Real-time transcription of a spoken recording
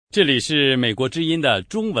这里是美国之音的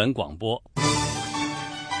中文广播。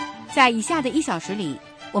在以下的1小时里，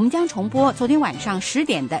我们将重播昨天晚上10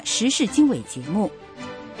点的时事经纬节目。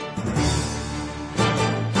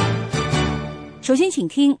首先请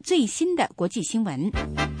听最新的国际新闻。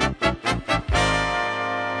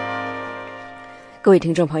各位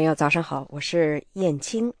听众朋友早上好，我是燕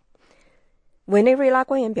青。委内瑞拉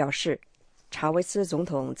官员表示，查韦斯总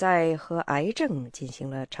统在和癌症进行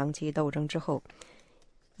了长期斗争之后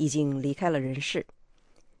已经离开了人世。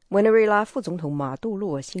委内瑞拉副总统马杜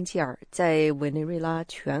洛星期二在委内瑞拉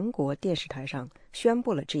全国电视台上宣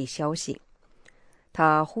布了这一消息。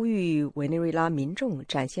他呼吁委内瑞拉民众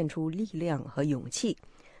展现出力量和勇气，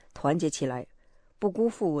团结起来，不辜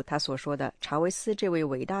负他所说的查韦斯这位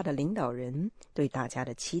伟大的领导人对大家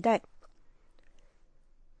的期待。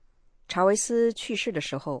查韦斯去世的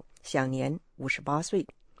时候享年58岁，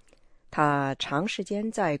他长时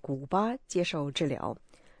间在古巴接受治疗，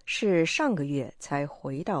是上个月才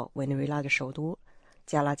回到委内瑞拉的首都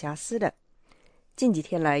加拉加斯的。近几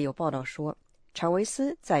天来有报道说，查韦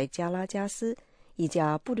斯在加拉加斯一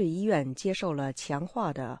家部队医院接受了强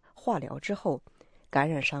化的化疗之后，感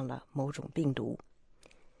染上了某种病毒。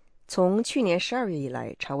从去年12月以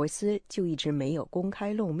来，查韦斯就一直没有公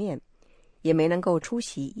开露面，也没能够出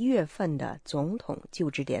席1月份的总统就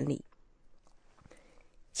职典礼。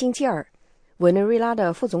星期二，委内瑞拉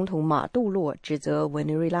的副总统马杜洛指责委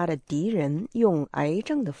内瑞拉的敌人用癌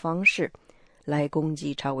症的方式来攻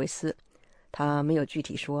击查韦斯，他没有具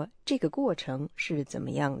体说这个过程是怎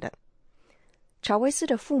么样的。查韦斯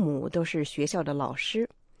的父母都是学校的老师，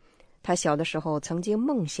他小的时候曾经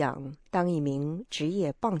梦想当一名职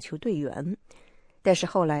业棒球队员，但是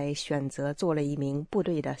后来选择做了一名部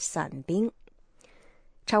队的伞兵。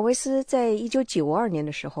查韦斯在1992年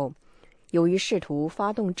的时候，由于试图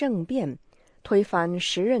发动政变，推翻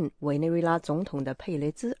时任委内瑞拉总统的佩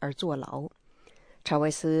雷兹而坐牢。查韦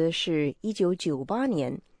斯是1998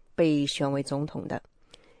年被选为总统的。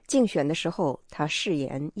竞选的时候，他誓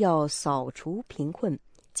言要扫除贫困，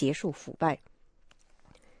结束腐败。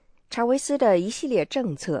查韦斯的一系列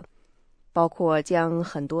政策，包括将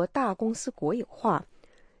很多大公司国有化，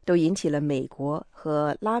都引起了美国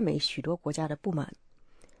和拉美许多国家的不满。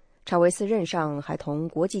查韦斯任上还同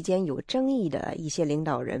国际间有争议的一些领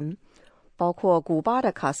导人，包括古巴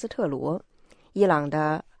的卡斯特罗、伊朗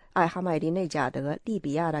的艾哈迈迪内贾德、利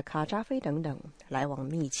比亚的卡扎菲等等来往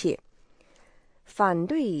密切。反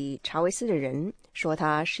对查韦斯的人说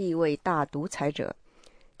他是一位大独裁者，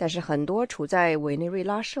但是很多处在委内瑞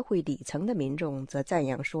拉社会底层的民众则赞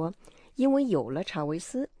扬说，因为有了查韦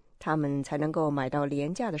斯，他们才能够买到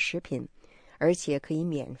廉价的食品，而且可以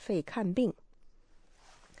免费看病。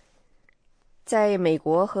在美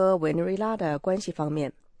国和委内瑞拉的关系方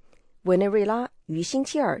面，委内瑞拉于星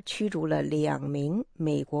期二驱逐了2名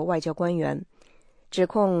美国外交官员，指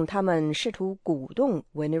控他们试图鼓动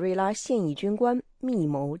委内瑞拉现役军官密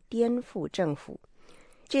谋颠覆政府。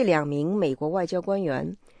这2名美国外交官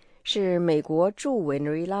员是美国驻委内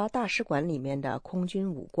瑞拉大使馆里面的空军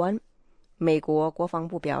武官。美国国防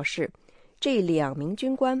部表示，这2名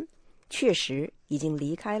军官确实已经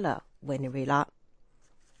离开了委内瑞拉。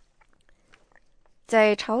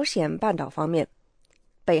在朝鲜半岛方面，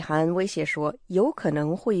北韩威胁说有可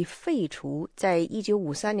能会废除在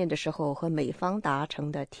1953年的时候和美方达成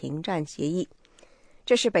的停战协议，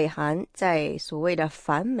这是北韩在所谓的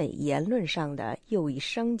反美言论上的又一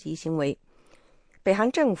升级行为。北韩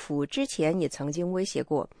政府之前也曾经威胁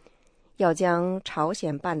过要将朝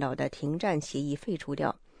鲜半岛的停战协议废除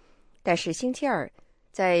掉，但是星期二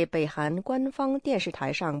在北韩官方电视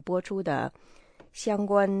台上播出的相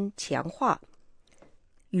关强化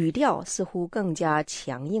语调似乎更加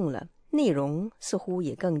强硬了，内容似乎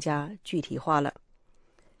也更加具体化了。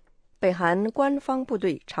北韩官方部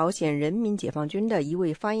队朝鲜人民解放军的一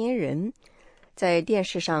位发言人在电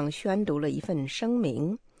视上宣读了一份声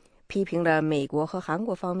明，批评了美国和韩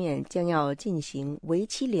国方面将要进行为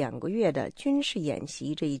期2个月的军事演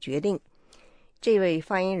习这一决定。这位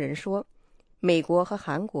发言人说，美国和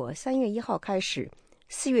韩国3月1号开始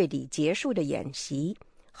4月底结束的演习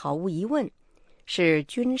毫无疑问是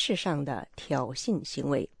军事上的挑衅行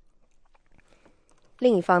为。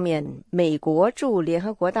另一方面，美国驻联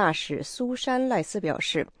合国大使苏珊·赖斯表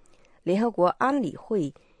示，联合国安理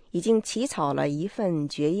会已经起草了一份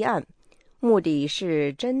决议案，目的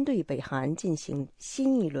是针对北韩进行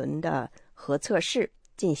新一轮的核测试，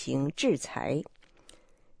进行制裁。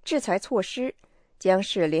制裁措施将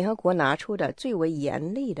是联合国拿出的最为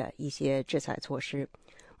严厉的一些制裁措施，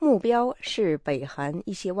目标是北韩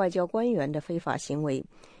一些外交官员的非法行为，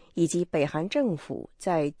以及北韩政府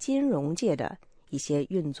在金融界的一些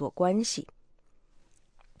运作关系。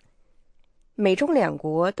美中两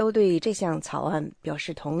国都对这项草案表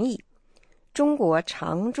示同意。中国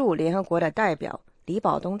常驻联合国的代表李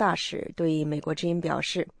保东大使对美国之音表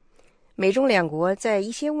示，美中两国在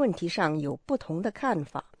一些问题上有不同的看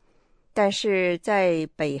法，但是在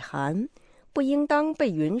北韩不应当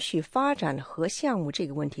被允许发展核项目这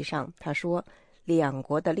个问题上，他说两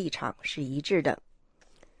国的立场是一致的。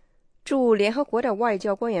驻联合国的外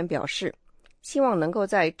交官员表示，希望能够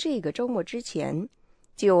在这个周末之前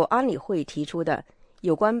就安理会提出的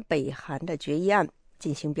有关北韩的决议案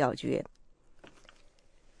进行表决。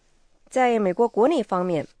在美国国内方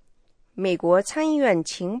面，美国参议院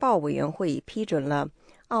情报委员会批准了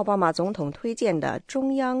奥巴马总统推荐的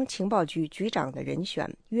中央情报局局长的人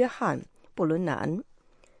选约翰·布伦南。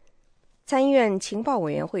参议院情报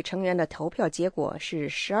委员会成员的投票结果是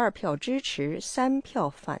12票支持，3票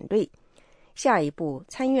反对。下一步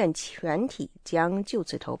参议院全体将就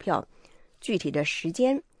此投票，具体的时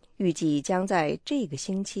间预计将在这个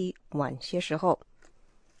星期晚些时候。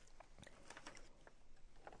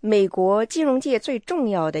美国金融界最重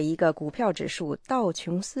要的一个股票指数道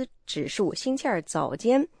琼斯指数星期二早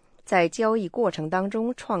间在交易过程当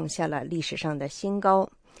中创下了历史上的新高。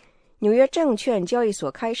纽约证券交易所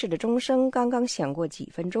开市的钟声刚刚响过几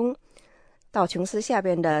分钟，道琼斯下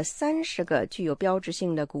边的30个具有标志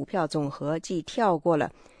性的股票总和即跳过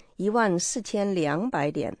了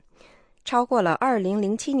14200点，超过了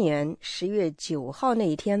2007年10月9号那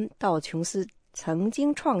一天道琼斯曾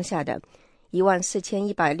经创下的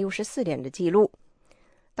14164点的记录。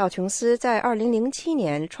道琼斯在2007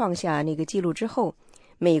年创下那个记录之后，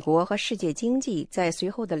美国和世界经济在随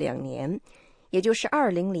后的2年，也就是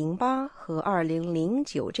2008和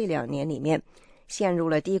2009这2年里面陷入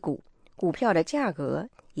了低谷，股票的价格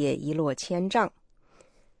也一落千丈。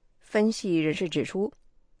分析人士指出，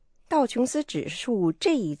道琼斯指数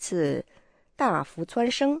这一次大幅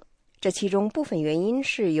蹿升，这其中部分原因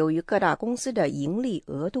是由于各大公司的盈利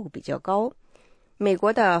额度比较高，美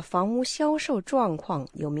国的房屋销售状况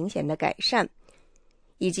有明显的改善，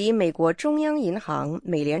以及美国中央银行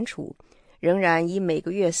美联储仍然以每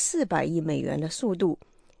个月400亿美元的速度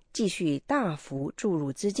继续大幅注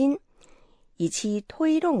入资金，以期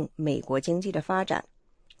推动美国经济的发展。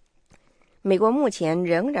美国目前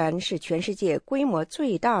仍然是全世界规模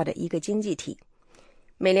最大的一个经济体，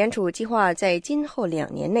美联储计划在今后2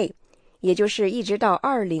年内，也就是一直到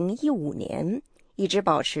2015年，一直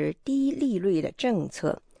保持低利率的政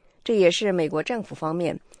策，这也是美国政府方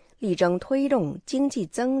面力争推动经济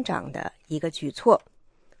增长的一个举措。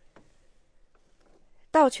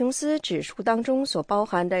道琼斯指数当中所包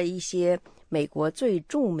含的一些美国最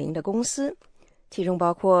著名的公司，其中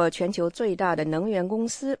包括全球最大的能源公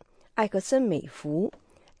司埃克森美孚、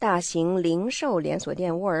大型零售连锁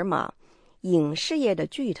店沃尔玛、影视业的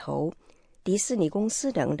巨头迪士尼公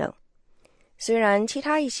司等等。虽然其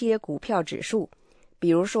他一些股票指数，比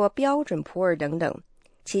如说标准普尔等等，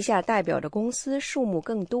旗下代表的公司数目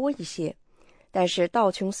更多一些，但是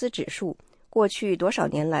道琼斯指数过去多少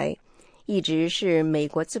年来一直是美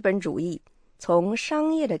国资本主义从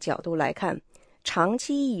商业的角度来看长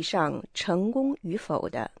期意义上成功与否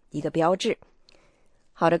的一个标志。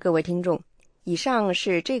好的，各位听众，以上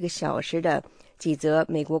是这个小时的几则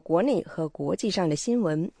美国国内和国际上的新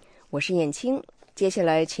闻，我是燕青。接下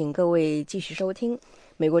来请各位继续收听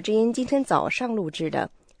美国之音今天早上录制的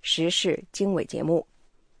时事经纬节目。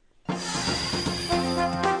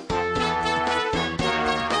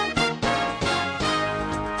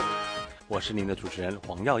我是您的主持人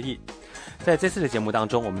黄耀义。在这次的节目当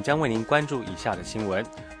中，我们将为您关注以下的新闻，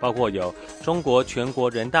包括有中国全国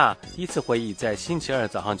人大第一次会议在星期二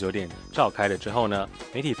早上9点召开了之后呢，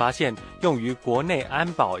媒体发现用于国内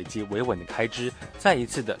安保以及维稳的开支再一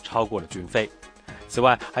次的超过了军费。此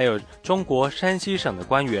外，还有中国山西省的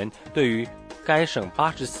官员对于该省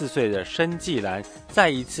84岁的申纪兰再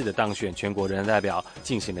一次的当选全国人大代表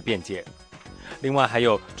进行了辩解。另外还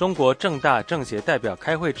有中国政大政协代表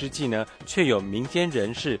开会之际呢，却有民间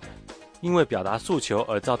人士因为表达诉求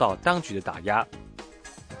而遭到当局的打压。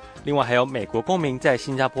另外还有美国公民在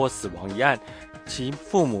新加坡死亡一案，其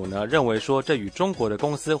父母呢认为说这与中国的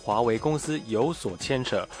公司华为公司有所牵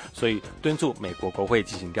扯，所以敦促美国国会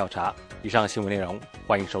进行调查。以上新闻内容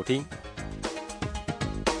欢迎收听。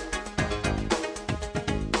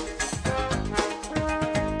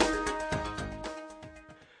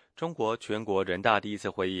中国全国人大第一次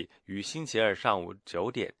会议于星期二上午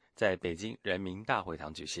9点在北京人民大会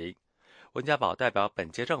堂举行。温家宝代表本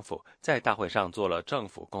届政府在大会上做了政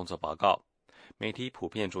府工作报告。媒体普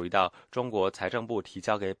遍注意到中国财政部提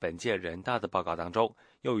交给本届人大的报告当中，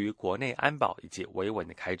用于国内安保以及维稳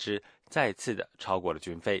的开支再次的超过了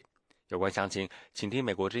军费。有关详情，请听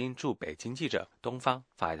美国之音驻北京记者东方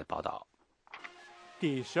发来的报道。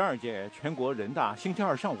第12届全国人大星期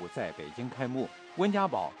二上午在北京开幕，温家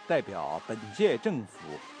宝代表本届政府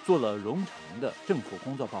做了冗长的政府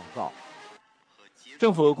工作报告。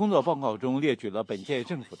政府工作报告中列举了本届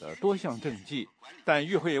政府的多项政绩，但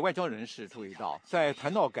与会外交人士注意到，在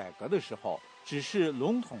谈到改革的时候，只是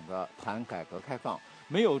笼统地谈改革开放，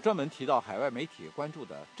没有专门提到海外媒体关注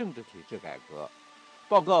的政治体制改革。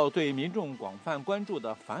报告对民众广泛关注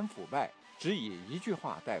的反腐败只以一句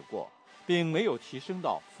话带过，并没有提升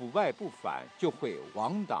到腐败不反就会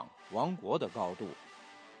亡党亡国的高度。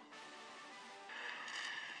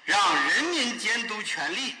让人民监督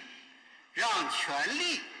权力，让权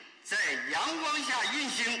力在阳光下运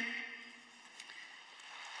行。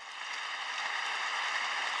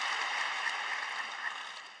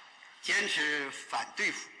坚持反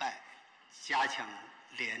对腐败，加强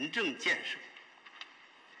廉政建设，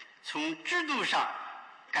从制度上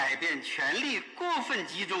改变权力过分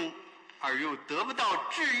集中而又得不到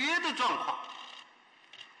制约的状况，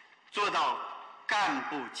做到干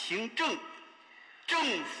部清正、政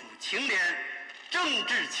府清廉、政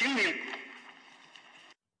治清明。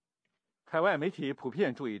海外媒体普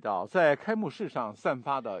遍注意到，在开幕式上散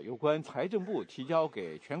发的有关财政部提交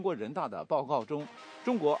给全国人大的报告中，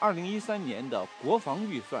中国2013年的国防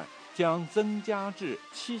预算将增加至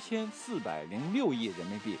7406亿人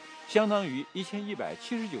民币，相当于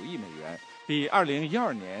1179亿美元，比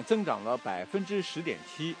2012年增长了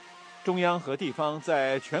10.7%。中央和地方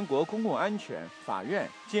在全国公共安全、法院、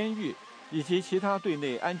监狱以及其他对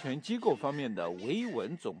内安全机构方面的维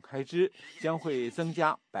稳总开支将会增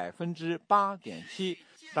加8.7%，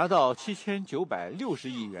达到7960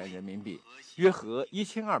亿元人民币，约合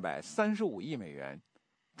1235亿美元。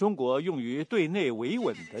中国用于对内维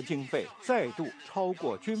稳的经费再度超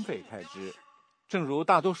过军费开支。正如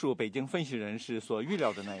大多数北京分析人士所预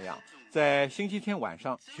料的那样，在星期天晚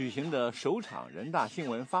上举行的首场人大新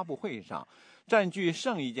闻发布会上，占据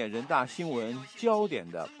上一届人大新闻焦点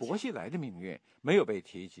的薄熙来的命运没有被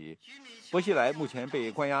提及。薄熙来目前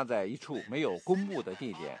被关押在一处没有公布的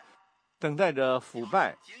地点，等待着腐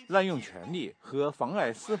败、滥用权力和妨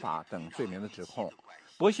碍司法等罪名的指控。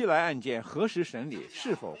薄熙来案件何时审理、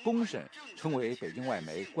是否公审，成为北京外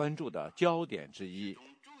媒关注的焦点之一。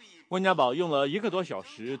温家宝用了1个多小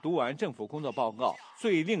时读完政府工作报告，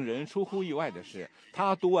最令人出乎意外的是，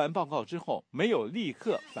他读完报告之后没有立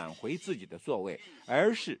刻返回自己的座位，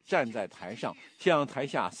而是站在台上向台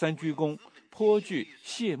下3鞠躬，颇具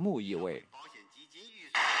谢幕意味。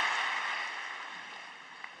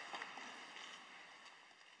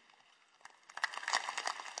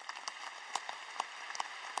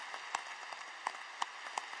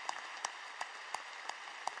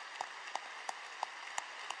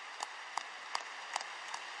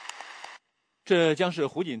这将是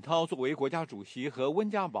胡锦涛作为国家主席和温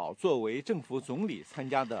家宝作为政府总理参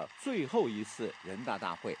加的最后一次人大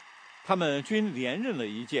大会，他们均连任了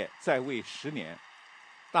一届，在位10年。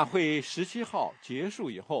大会17号结束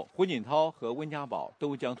以后，胡锦涛和温家宝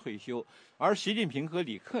都将退休，而习近平和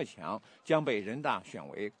李克强将被人大选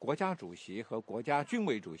为国家主席和国家军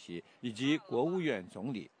委主席以及国务院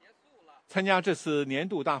总理。参加这次年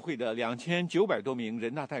度大会的2900多名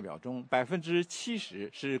人大代表中，70%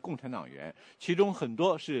是共产党员，其中很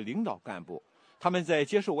多是领导干部。他们在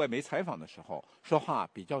接受外媒采访的时候说话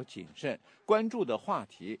比较谨慎，关注的话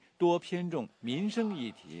题多偏重民生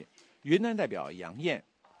议题。云南代表杨艳，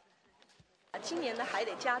今年呢还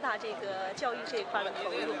得加大这个教育这一块的投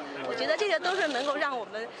入，我觉得这个都是能够让我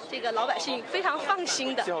们这个老百姓非常放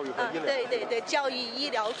心的。教育和医疗，对，教育、医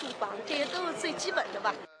疗、住房，这些都是最基本的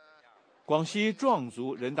吧。广西壮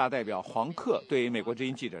族人大代表黄克对美国之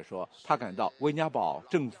音记者说，他感到温家宝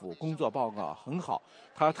政府工作报告很好，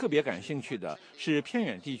他特别感兴趣的是偏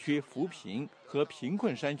远地区扶贫和贫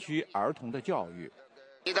困山区儿童的教育。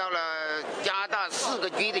提到了加大4个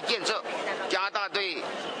区的建设，加大对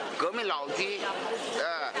革命老区、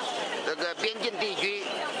这个边境地区、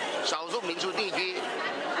少数民族地区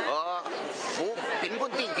和扶贫困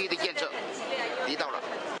地区的建设，提到了。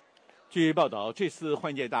据报道，这次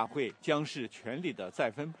换届大会将是权力的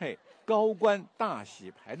再分配、高官大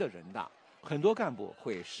洗牌的人大，很多干部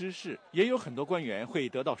会失势，也有很多官员会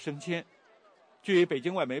得到升迁。据北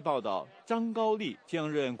京外媒报道，张高丽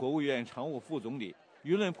将任国务院常务副总理，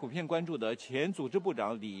舆论普遍关注的前组织部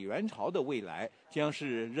长李元朝的未来将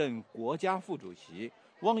是任国家副主席，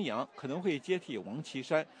汪洋可能会接替王岐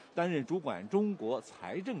山，担任主管中国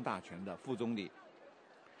财政大权的副总理。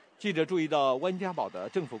记者注意到，温家宝的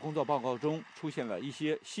政府工作报告中出现了一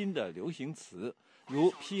些新的流行词，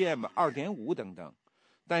如 PM2.5 等等。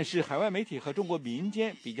但是海外媒体和中国民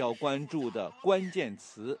间比较关注的关键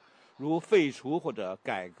词，如废除或者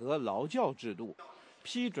改革劳教制度，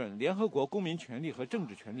批准联合国公民权利和政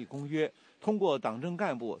治权利公约，通过党政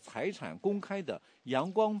干部财产公开的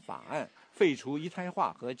阳光法案，废除一胎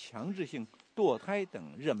化和强制性堕胎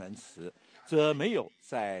等热门词，则没有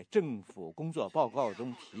在政府工作报告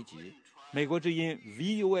中提及。美国之音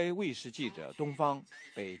VOA 卫视记者东方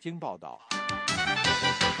北京报道。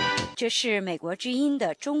这是美国之音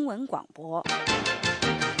的中文广播。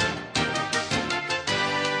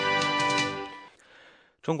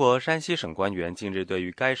中国山西省官员近日对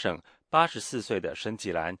于该省84岁的申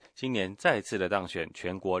纪兰今年再次的当选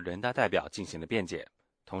全国人大代表进行了辩解。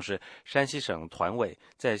同时，山西省团委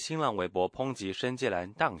在新浪微博抨击申纪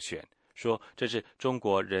兰当选，说这是中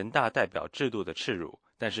国人大代表制度的耻辱，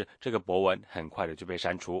但是这个博文很快的就被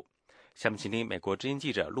删除。下面请听美国之音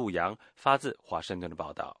记者陆洋发自华盛顿的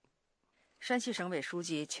报道。山西省委书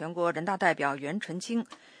记、全国人大代表袁纯清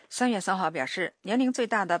3月3号表示，年龄最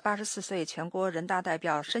大的84岁全国人大代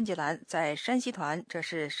表申纪兰在山西团，这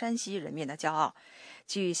是山西人民的骄傲。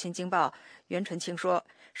据《新京报》，袁纯清说，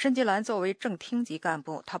申纪兰作为正厅级干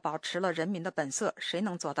部，他保持了人民的本色，谁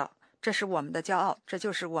能做到？这是我们的骄傲，这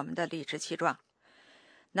就是我们的理直气壮。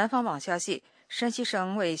南方网消息，山西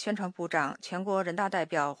省委宣传部长、全国人大代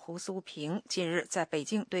表胡苏平近日在北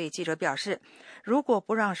京对记者表示，如果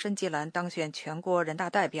不让申纪兰当选全国人大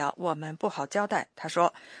代表，我们不好交代。他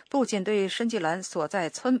说，不仅对申纪兰所在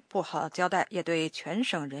村不好交代，也对全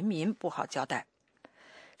省人民不好交代。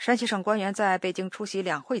山西省官员在北京出席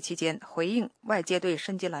两会期间回应外界对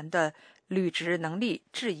申纪兰的履职能力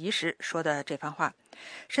质疑时说的这番话。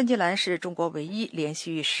申纪兰是中国唯一连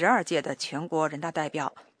续12届的全国人大代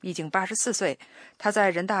表，已经84岁。他在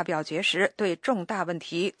人大表决时对重大问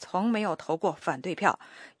题从没有投过反对票。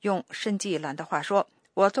用申纪兰的话说，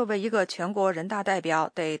我作为一个全国人大代表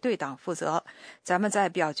得对党负责，咱们在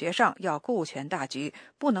表决上要顾全大局，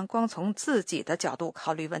不能光从自己的角度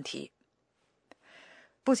考虑问题。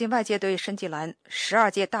不仅外界对申纪兰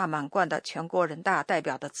12届大满贯的全国人大代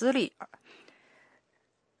表的资历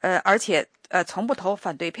而且从不投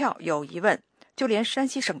反对票有疑问，就连山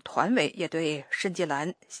西省团委也对申纪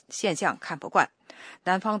兰现象看不惯。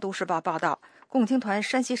南方都市报报道，共青团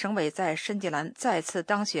山西省委在申纪兰再次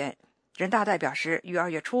当选人大代表时，于2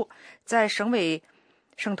月初在省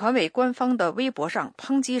团委官方的微博上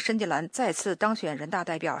抨击申纪兰再次当选人大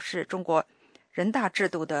代表是中国人大制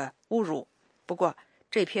度的侮辱。不过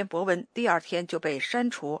这篇博文第2天就被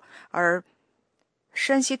删除，而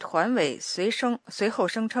山西团委随后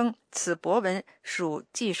声称此博文属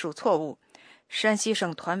技术错误。山西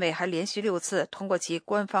省团委还连续6次通过其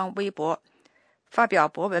官方微博发表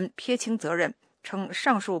博文撇清责任，称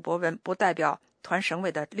上述博文不代表团省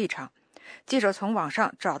委的立场。记者从网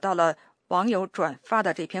上找到了网友转发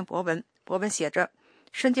的这篇博文，博文写着，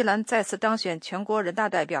申纪兰再次当选全国人大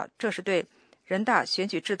代表，这是对人大选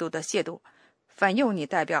举制度的亵渎。反右你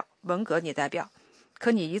代表，文革你代表，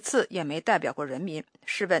可你一次也没代表过人民。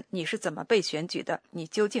试问你是怎么被选举的？你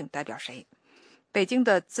究竟代表谁？北京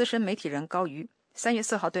的资深媒体人高瑜3月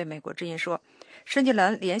4号对美国之音说，申纪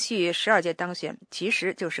兰连续12届当选其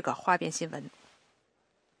实就是个花边新闻。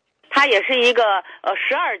他也是一个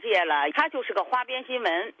12届了，他就是个花边新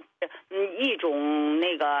闻，一种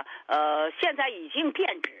现在已经变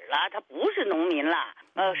质了，他不是农民了。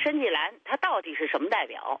申纪兰他到底是什么代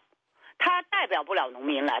表？他代表不了农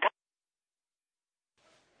民了。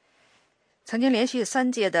曾经连续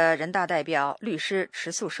3届的人大代表律师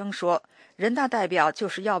池素生说，人大代表就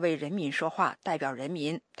是要为人民说话，代表人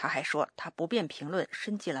民。他还说他不便评论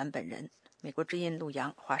申纪兰本人。美国之音陆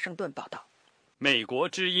洋华盛顿报道。美国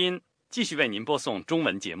之音继续为您播送中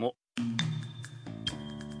文节目。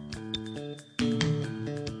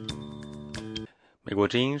美国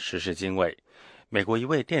之音时事经纬，美国一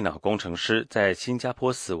位电脑工程师在新加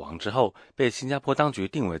坡死亡之后，被新加坡当局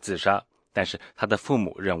定为自杀，但是他的父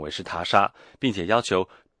母认为是他杀，并且要求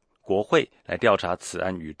国会来调查此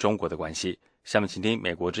案与中国的关系。下面请听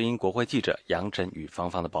美国之音国会记者杨晨与芳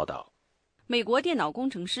芳的报道。美国电脑工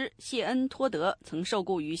程师谢恩·托德曾受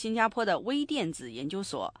雇于新加坡的微电子研究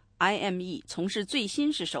所 IME， 从事最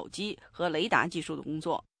新式手机和雷达技术的工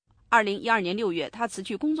作。2012年6月，他辞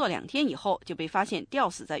去工作2天以后，就被发现吊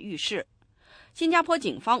死在浴室。新加坡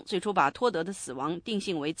警方最初把托德的死亡定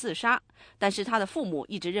性为自杀，但是他的父母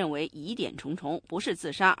一直认为疑点重重，不是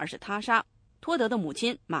自杀，而是他杀。托德的母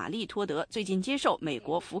亲玛丽·托德最近接受美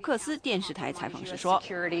国福克斯电视台采访时说，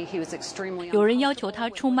有人要求他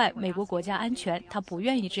出卖美国国家安全，他不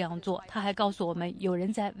愿意这样做。他还告诉我们，有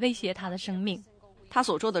人在威胁他的生命。他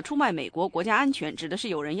所说的出卖美国国家安全，指的是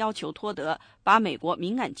有人要求托德把美国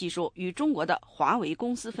敏感技术与中国的华为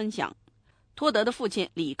公司分享。托德的父亲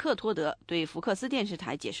里克·托德对福克斯电视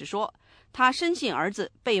台解释说，他深信儿子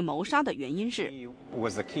被谋杀的原因是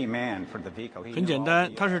很简单，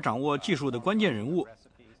他是掌握技术的关键人物。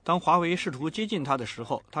当华为试图接近他的时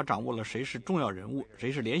候，他掌握了谁是重要人物，谁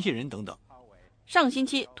是联系人等等。上星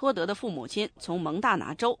期，托德的父母亲从蒙大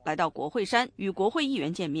拿州来到国会山与国会议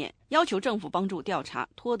员见面，要求政府帮助调查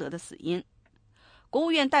托德的死因。国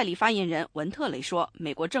务院代理发言人文特雷说，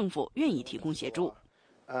美国政府愿意提供协助。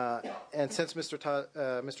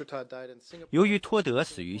由于托德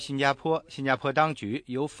死于新加坡，新加坡当局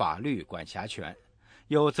有法律管辖权，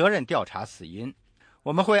有责任调查死因。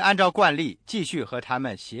我们会按照惯例继续和他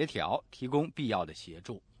们协调，提供必要的协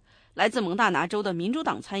助。来自蒙大拿州的民主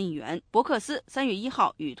党参议员伯克斯3月1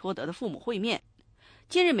号与托德的父母会面。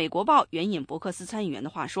今日美国报援引伯克斯参议员的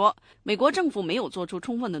话说，美国政府没有做出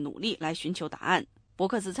充分的努力来寻求答案。伯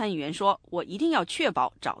克斯参议员说，我一定要确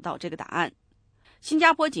保找到这个答案。新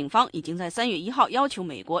加坡警方已经在3月1号要求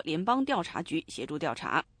美国联邦调查局协助调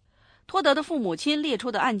查。托德的父母亲列出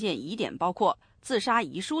的案件疑点包括自杀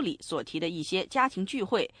遗书里所提的一些家庭聚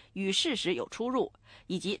会与事实有出入，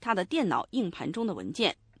以及他的电脑硬盘中的文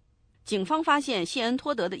件。警方发现谢恩·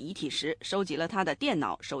托德的遗体时，收集了他的电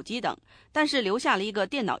脑、手机等，但是留下了一个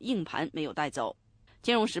电脑硬盘没有带走。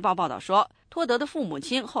金融时报报道说，托德的父母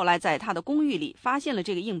亲后来在他的公寓里发现了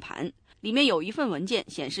这个硬盘，里面有一份文件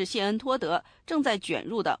显示谢恩·托德正在卷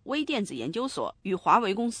入的微电子研究所与华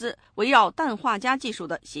为公司围绕氮化镓技术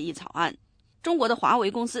的协议草案。中国的华为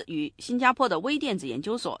公司与新加坡的微电子研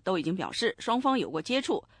究所都已经表示双方有过接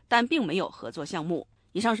触，但并没有合作项目。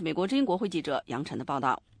以上是美国之音国会记者杨晨的报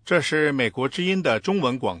道。这是美国之音的中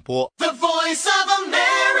文广播。The Voice of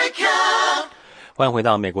America。欢迎回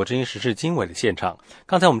到美国之音时事经纬的现场。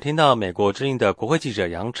刚才我们听到美国之音的国会记者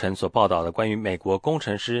杨晨所报道的关于美国工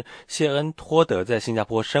程师谢恩·托德在新加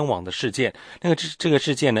坡身亡的事件。这个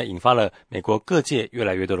事件呢，引发了美国各界越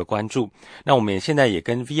来越多的关注。那我们现在也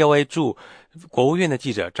跟 VOA 驻国务院的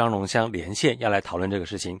记者张荣香连线，要来讨论这个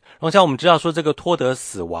事情。荣香，我们知道说这个托德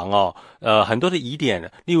死亡很多的疑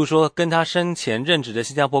点，例如说跟他生前任职的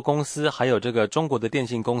新加坡公司，还有这个中国的电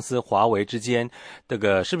信公司华为之间，这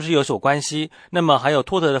个是不是有所关系？那么还有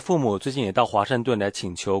托德的父母最近也到华盛顿来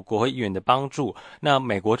请求国会议员的帮助。那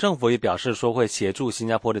美国政府也表示说会协助新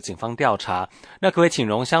加坡的警方调查。那可不可以请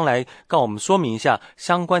荣香来告我们说明一下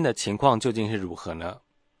相关的情况究竟是如何呢？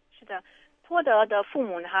是的。托德的父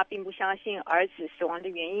母呢，他并不相信儿子死亡的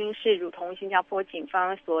原因是如同新加坡警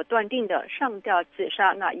方所断定的上吊自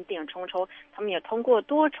杀，那疑点重重。他们也通过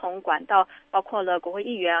多重管道，包括了国会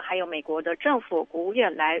议员，还有美国的政府国务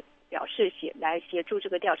院来表示来协助这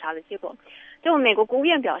个调查的结果。就美国国务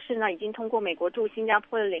院表示呢，已经通过美国驻新加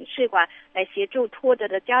坡的领事馆来协助托德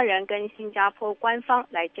的家人跟新加坡官方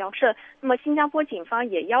来交涉。那么新加坡警方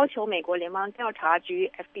也要求美国联邦调查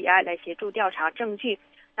局 FBI 来协助调查证据。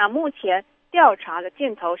那目前调查的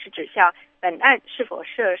箭头是指向本案是否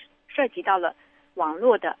涉及到了网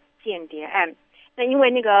络的间谍案。那因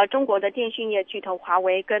为中国的电讯业巨头华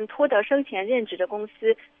为跟托德生前任职的公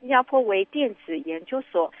司新加坡微电子研究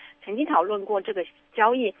所曾经讨论过这个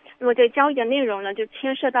交易。那么这交易的内容呢，就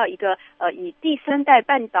牵涉到一个以第三代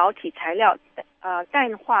半导体材料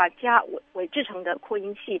氮化镓为制成的扩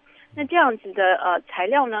音器。那这样子的材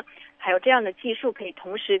料呢，还有这样的技术可以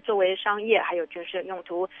同时作为商业还有军事用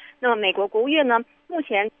途。那么美国国务院呢，目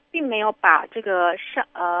前并没有把这个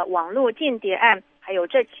网络间谍案还有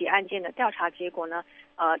这起案件的调查结果呢，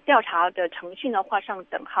调查的程序呢画上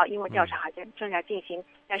等号，因为调查还正在进行。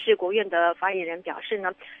但是国务院的发言人表示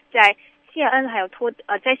呢，在谢恩还有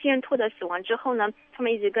在谢恩托德死亡之后呢，他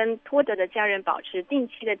们一直跟托德的家人保持定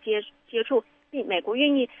期的接触，并美国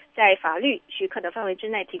愿意在法律许可的范围之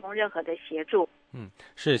内提供任何的协助。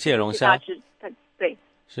是，谢谢荣香。对。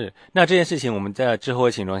是，那这件事情我们在之后会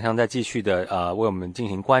请荣香再继续的为我们进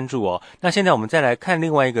行关注哦。那现在我们再来看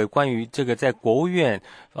另外一个关于这个在国务院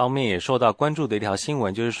方面也受到关注的一条新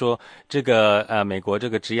闻，就是说这个美国这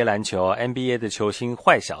个职业篮球 NBA 的球星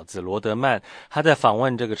坏小子罗德曼，他在访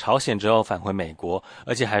问这个朝鲜之后返回美国，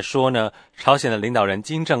而且还说呢，朝鲜的领导人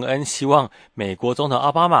金正恩希望美国总统奥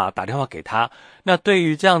巴马打电话给他。那对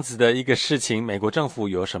于这样子的一个事情，美国政府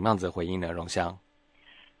有什么样子的回应呢？荣香。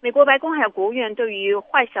美国白宫还有国务院对于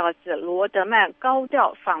坏小子罗德曼高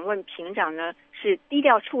调访问平壤呢，是低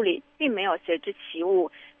调处理，并没有随之起舞。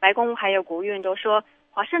白宫还有国务院都说，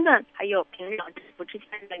华盛顿还有平壤政府之间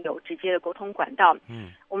呢有直接的沟通管道。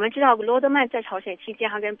我们知道罗德曼在朝鲜期间，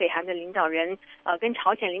他跟北韩的领导人跟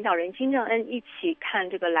朝鲜领导人金正恩一起看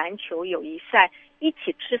这个篮球友谊赛，一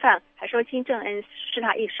起吃饭，还说金正恩是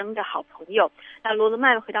他一生的好朋友。那罗德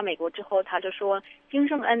曼回到美国之后，他就说金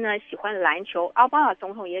正恩呢喜欢篮球，奥巴马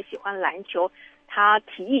总统也喜欢篮球，他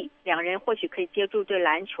提议两人或许可以借助对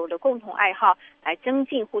篮球的共同爱好来增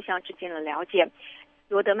进互相之间的了解。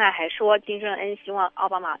罗德曼还说金正恩希望奥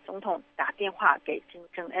巴马总统打电话给金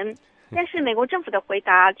正恩，但是美国政府的回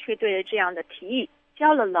答却对这样的提议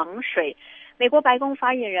浇了冷水。美国白宫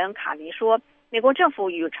发言人卡尼说，美国政府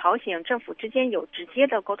与朝鲜政府之间有直接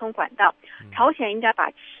的沟通管道，朝鲜应该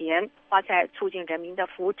把钱花在促进人民的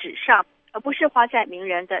福祉上，而不是花在名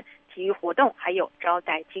人的体育活动还有招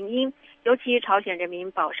待精英，尤其朝鲜人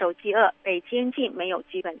民饱受饥饿，被监禁，没有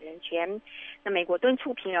基本人权。那美国敦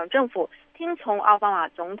促平壤政府听从奥巴马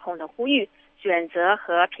总统的呼吁，选择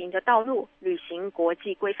和平的道路，履行国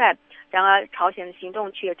际规范。然而朝鲜的行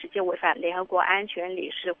动却直接违反联合国安全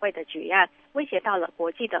理事会的决议，威胁到了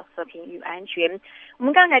国际的和平与安全。我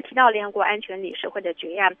们刚才提到联合国安全理事会的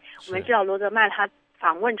决议，我们知道罗德曼他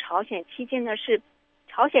访问朝鲜期间呢，是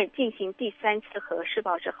朝鲜进行第3次核试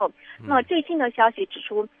爆之后。那么最新的消息指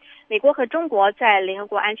出，美国和中国在联合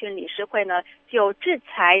国安全理事会呢就制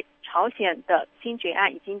裁朝鲜的新决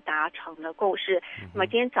议已经达成了共识。那么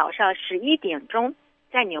今天早上11点钟，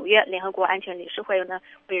在纽约联合国安全理事会呢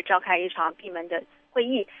会召开一场闭门的会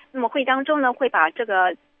议。那么会当中呢会把这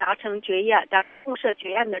个达成决议共识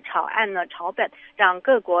决议的草案呢草本让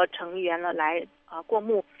各国成员呢来过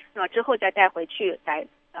目，那么之后再带回去来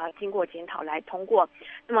经过检讨来通过。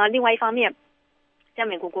那么另外一方面，在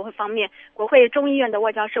美国国会方面，国会众议院的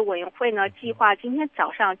外交事务委员会呢计划今天早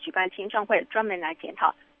上举办听证会，专门来检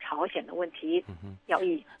讨朝鲜的问题。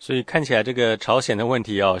所以看起来这个朝鲜的问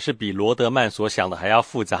题是比罗德曼所想的还要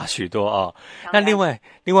复杂许多那另外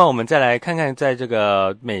我们再来看看在这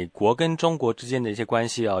个美国跟中国之间的一些关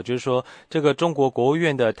系就是说这个中国国务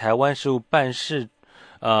院的台湾事务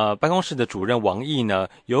办公室的主任王毅呢，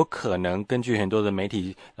有可能根据很多的媒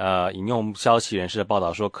体引用消息人士的报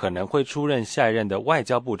道说，可能会出任下一任的外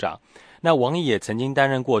交部长。那王毅也曾经担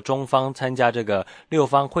任过中方参加这个6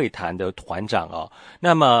方会谈的团长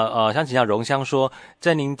那么想请教荣香说，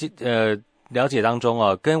在您了解当中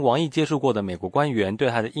跟王毅接触过的美国官员对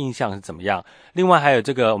他的印象是怎么样？另外还有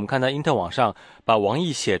这个我们看到英特网上把王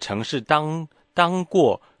毅写成是当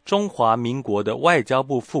过中华民国的外交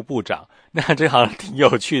部副部长，那这好像挺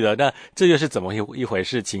有趣的。那这又是怎么一回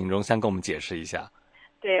事？请荣香跟我们解释一下。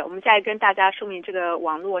对，我们在跟大家说明这个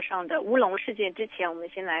网络上的乌龙事件之前，我们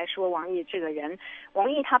先来说王毅这个人。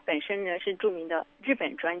王毅他本身呢是著名的日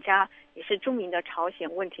本专家，也是著名的朝鲜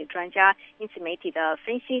问题专家，因此媒体的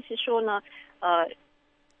分析是说呢，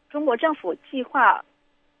中国政府计划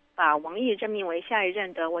把王毅任命为下一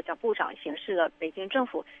任的外交部长，显示了北京政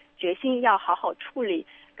府决心要好好处理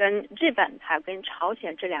跟日本还有跟朝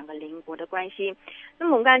鲜这2个邻国的关系。那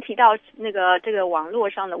么我们刚才提到这个网络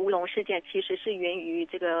上的乌龙事件，其实是源于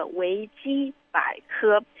这个维基百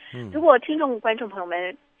科。如果听众观众朋友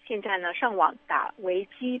们现在呢上网打维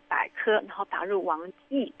基百科，然后打入王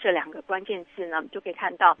毅这2个关键字呢，就可以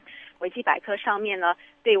看到维基百科上面呢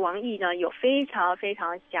对王毅呢有非常非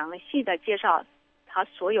常详细的介绍，他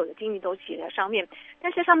所有的经历都写在上面。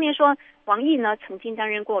但是上面说王毅呢曾经担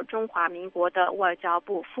任过中华民国的外交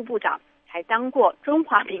部副部长，还当过中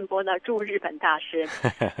华民国的驻日本大使。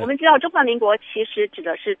我们知道中华民国其实指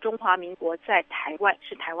的是中华民国在台湾，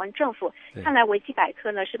是台湾政府。看来维基百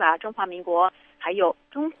科呢是把中华民国还有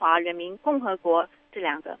中华人民共和国这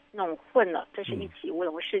2个弄混了，这是一起乌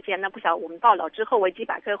龙事件。那不晓得我们报道之后维基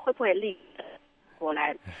百科会不会立过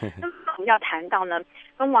来。那么我们要谈到呢，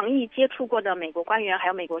跟王毅接触过的美国官员还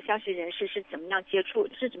有美国消息人士是怎么样接触，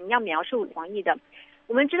是怎么样描述王毅的。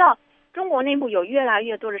我们知道中国内部有越来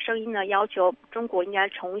越多的声音呢，要求中国应该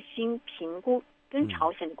重新评估跟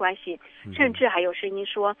朝鲜的关系，甚至还有声音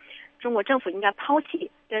说中国政府应该抛弃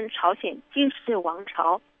跟朝鲜金氏王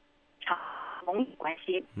朝盟友关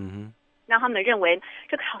系。让他们认为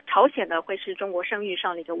这个朝鲜呢会是中国声誉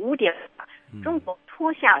上的一个污点，中国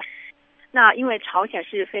拖下水。那因为朝鲜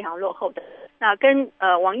是非常落后的，那跟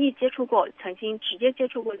王毅接触过，曾经直接接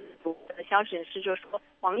触过的消息人士就说，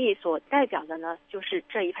王毅所代表的呢就是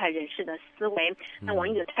这一派人士的思维。那王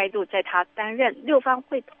毅的态度，在他担任6方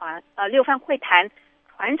会谈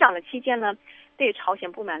团长的期间呢，对朝鲜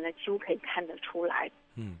不满呢几乎可以看得出来。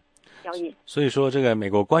所以说这个美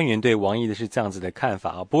国官员对王毅的是这样子的看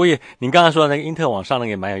法不过您刚刚说的那个英特网上那个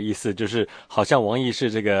也蛮有意思，就是好像王毅是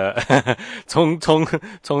这个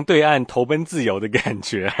从对岸投奔自由的感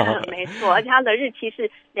觉没错，而且他的日期是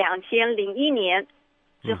2001年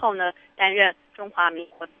之后呢，担任中华民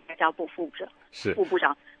国外交部副部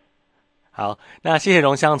长。好，那谢谢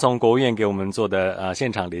荣香从国务院给我们做的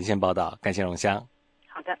现场连线报道，感谢荣香。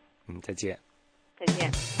好的，再见。再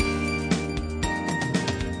见。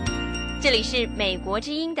这里是美国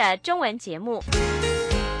之音的中文节目。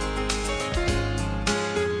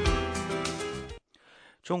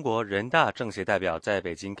中国人大政协代表在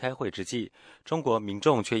北京开会之际，中国民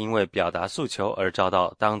众却因为表达诉求而遭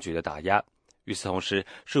到当局的打压。与此同时，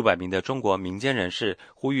数百名的中国民间人士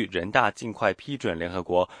呼吁人大尽快批准联合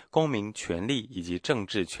国公民权利以及政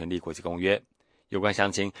治权利国际公约。有关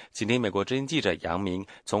详情，请听美国之音记者杨明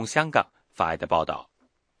从香港发来的报道。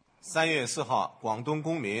3月4号，广东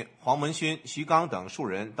公民黄文勋、徐刚等数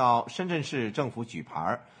人到深圳市政府举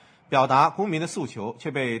牌，表达公民的诉求，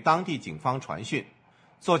却被当地警方传讯。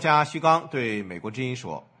作家徐刚对美国之音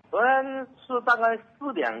说：“昨天是大概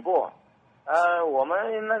4点过，我们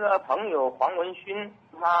那个朋友黄文勋，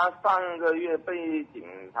他上个月被警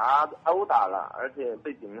察殴打了，而且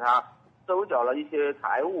被警察收缴了一些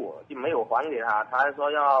财物，就没有还给他。他还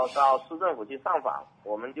说要到市政府去上访，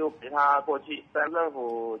我们就陪他过去，在政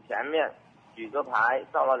府前面举个牌，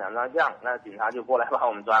照了2张相，那警察就过来把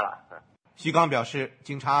我们抓了。”徐刚表示，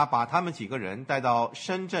警察把他们几个人带到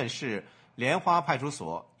深圳市莲花派出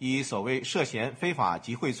所，以所谓涉嫌非法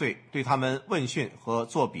集会罪对他们问讯和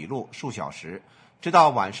做笔录数小时，直到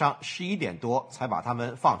晚上11点多才把他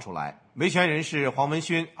们放出来。维权人士黄文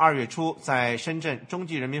勋2月初在深圳中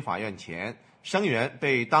级人民法院前声援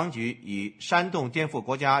被当局以煽动颠覆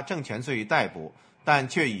国家政权罪逮捕，但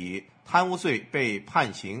却以贪污罪被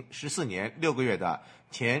判刑14年6个月的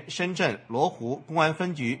前深圳罗湖公安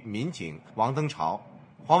分局民警王登潮。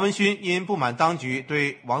黄文勋因不满当局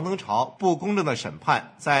对王登潮不公正的审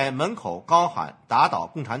判，在门口高喊打倒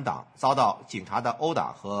共产党，遭到警察的殴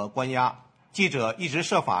打和关押。记者一直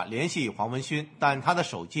设法联系黄文勋，但他的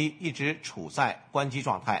手机一直处在关机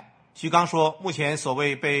状态。徐刚说，目前所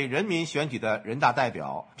谓被人民选举的人大代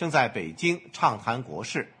表正在北京畅谈国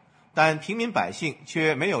事，但平民百姓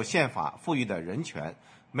却没有宪法赋予的人权，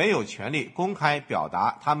没有权利公开表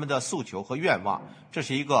达他们的诉求和愿望，这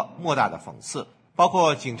是一个莫大的讽刺。包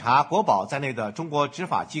括警察、国保在内的中国执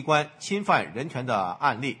法机关侵犯人权的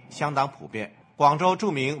案例相当普遍。广州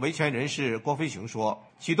著名维权人士郭飞雄说，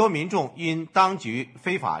许多民众因当局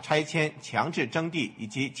非法拆迁、强制征地以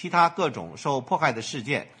及其他各种受迫害的事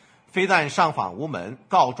件，非但上访无门、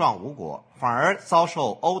告状无果，反而遭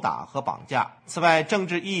受殴打和绑架。此外，政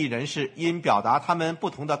治异议人士因表达他们不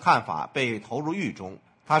同的看法被投入狱中。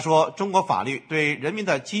他说，中国法律对人民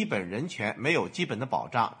的基本人权没有基本的保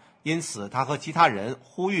障，因此他和其他人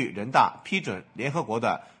呼吁人大批准联合国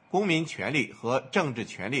的公民权利和政治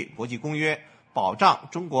权利国际公约，保障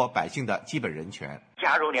中国百姓的基本人权。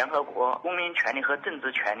加入联合国公民权利和政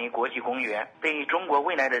治权利国际公约，对于中国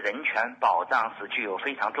未来的人权保障是具有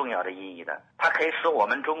非常重要的意义的。它可以使我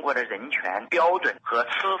们中国的人权标准和司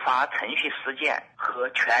法程序实践和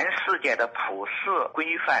全世界的普世规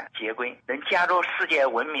范接轨，能加入世界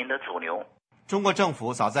文明的主流。中国政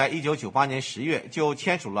府早在1998年10月就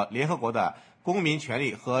签署了联合国的公民权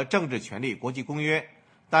利和政治权利国际公约，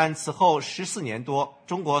但此后14年多，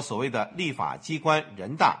中国所谓的立法机关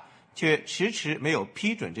人大却迟迟没有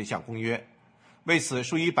批准这项公约。为此，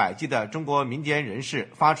数以百计的中国民间人士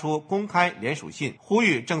发出公开联署信，呼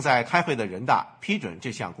吁正在开会的人大批准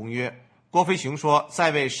这项公约。郭飞雄说，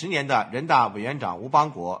在位10年的人大委员长吴邦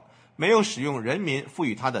国没有使用人民赋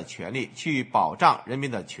予他的权利去保障人民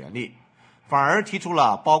的权利，反而提出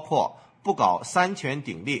了包括不搞三权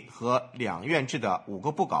鼎立和两院制的5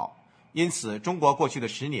个不搞。因此，中国过去的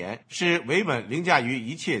10年是维稳凌驾于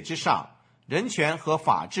一切之上，人权和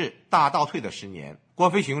法治大倒退的10年。郭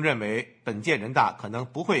飞雄认为，本届人大可能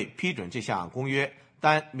不会批准这项公约，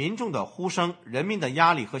但民众的呼声、人民的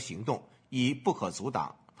压力和行动已不可阻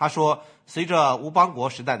挡。他说，随着吴邦国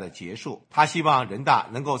时代的结束，他希望人大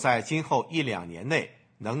能够在今后1-2年内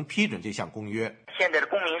能批准这项公约。现在的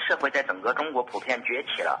公民社会在整个中国普遍崛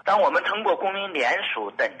起了。当我们通过公民联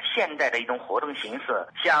署等现代的一种活动形式，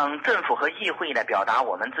向政府和议会来表达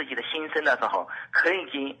我们自己的心声的时候，可以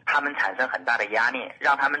给他们产生很大的压力，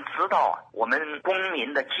让他们知道我们公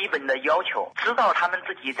民的基本的要求，知道他们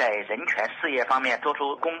自己在人权事业方面做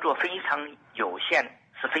出工作非常有限，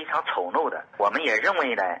是非常丑陋的。我们也认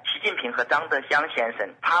为呢，习近平和张德江先生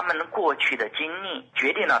他们过去的经历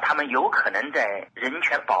决定了他们有可能在人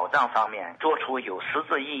权保障方面做出有实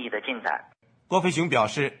质意义的进展。郭飞雄表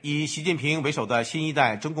示，以习近平为首的新一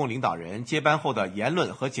代中共领导人接班后的言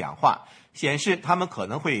论和讲话显示他们可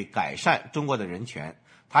能会改善中国的人权，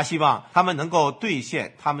他希望他们能够兑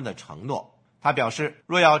现他们的承诺。他表示，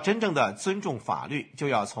若要真正的尊重法律，就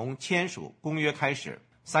要从签署公约开始。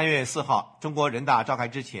3月4号，中国人大召开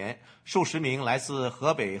之前，数十名来自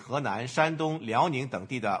河北、河南、山东、辽宁等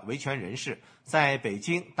地的维权人士在北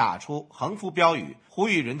京打出横幅标语，呼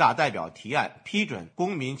吁人大代表提案批准《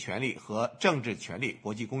公民权利和政治权利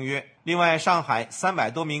国际公约》。另外，上海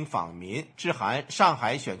300多名访民致函上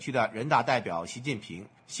海选区的人大代表习近平，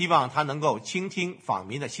希望他能够倾听访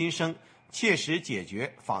民的心声，切实解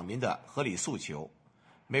决访民的合理诉求。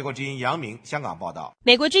美国之音杨明香港报道。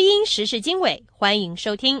美国之音时事经纬，欢迎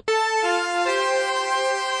收听。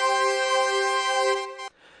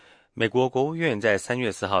美国国务院在3月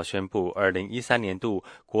4号宣布2013年度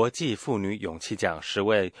国际妇女勇气奖10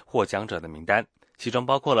位获奖者的名单，其中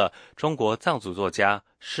包括了中国藏族作家、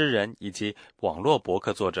诗人以及网络博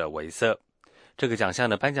客作者维瑟。这个奖项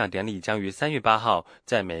的颁奖典礼将于3月8号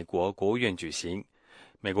在美国国务院举行，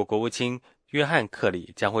美国国务卿约翰·克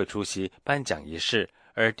里将会出席颁奖仪式，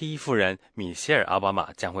而第一夫人米歇尔·奥巴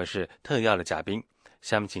马将会是特邀的嘉宾。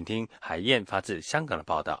下面请听海燕发自香港的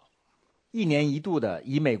报道。1年1度的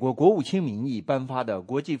以美国国务卿名义颁发的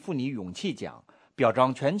国际妇女勇气奖，表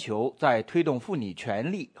彰全球在推动妇女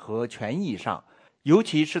权利和权益上，尤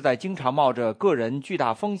其是在经常冒着个人巨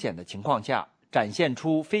大风险的情况下，展现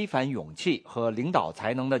出非凡勇气和领导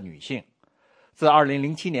才能的女性。自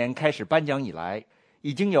2007年开始颁奖以来，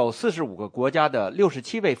已经有45个国家的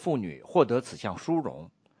67位妇女获得此项殊荣。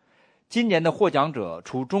今年的获奖者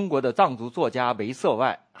除中国的藏族作家维瑟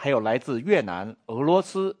外，还有来自越南、俄罗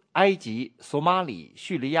斯、埃及、索马里、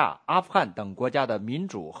叙利亚、阿富汗等国家的民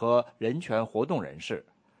主和人权活动人士。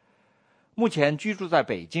目前居住在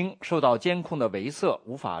北京受到监控的维瑟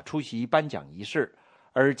无法出席颁奖仪式，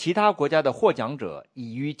而其他国家的获奖者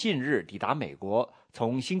已于近日抵达美国，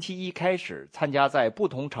从星期一开始参加在不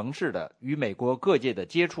同城市的与美国各界的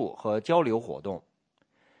接触和交流活动。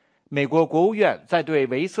美国国务院在对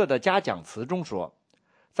维瑟的嘉奖词中说，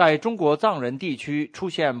在中国藏人地区出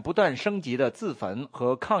现不断升级的自焚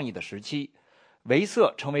和抗议的时期，维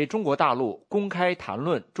瑟成为中国大陆公开谈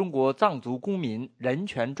论中国藏族公民人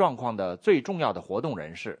权状况的最重要的活动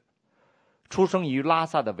人士。出生于拉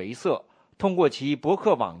萨的维瑟，通过其博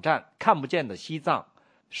客网站看不见的西藏、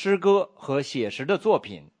诗歌和写实的作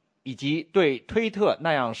品，以及对推特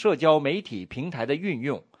那样社交媒体平台的运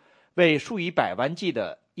用，为数以百万计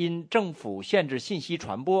的因政府限制信息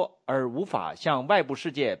传播而无法向外部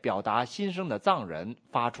世界表达心声的藏人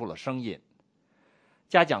发出了声音。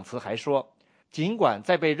嘉奖词还说，尽管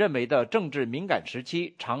在被认为的政治敏感时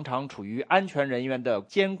期常常处于安全人员的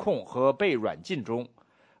监控和被软禁中，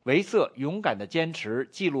维瑟勇敢地坚持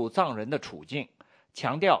记录藏人的处境，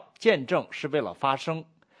强调见证是为了发声。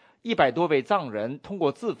100多位藏人通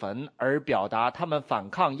过自焚而表达他们反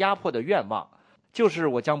抗压迫的愿望，就是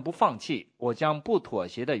我将不放弃，我将不妥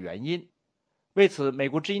协的原因。为此，美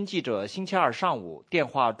国之音记者星期二上午电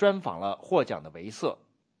话专访了获奖的维瑟。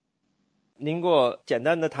您给我简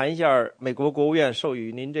单的谈一下美国国务院授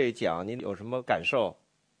予您这奖，您有什么感受？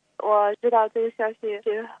我知道这个消息，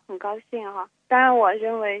觉得很高兴哈。当然，我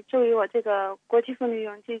认为授予我这个国际妇女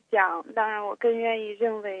勇气奖，当然我更愿意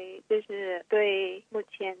认为这是对目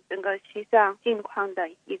前整个西藏境况的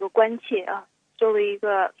一个关切啊。作为一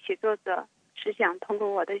个写作者，是想通过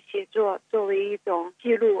我的写作作为一种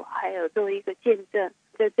记录，还有作为一个见证。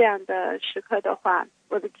在这样的时刻的话，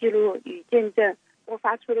我的记录与见证，我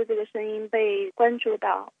发出的这个声音被关注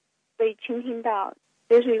到，被倾听到，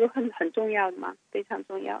这是一个很重要的嘛，非常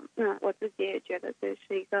重要。我自己也觉得这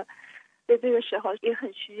是一个，在这个时候也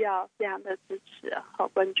很需要这样的支持和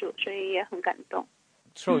关注，所以也很感动。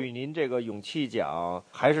授予您这个勇气奖，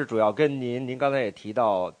还是主要跟您刚才也提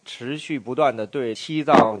到持续不断的对西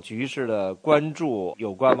藏局势的关注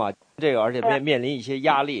有关嘛？这个而且面临一些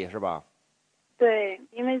压力，是吧？对，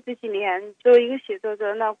因为这几年作为一个写作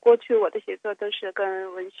者，那过去我的写作都是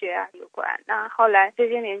跟文学有关，那后来这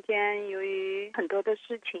些年间，由于很多的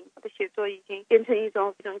事情，我的写作已经变成一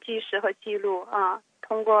种纪实和记录啊，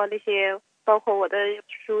通过那些包括我的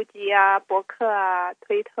书籍啊、博客啊、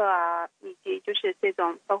推特啊，以及就是这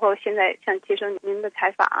种包括现在像接受您的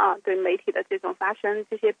采访啊，对媒体的这种发声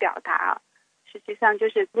这些表达，实际上就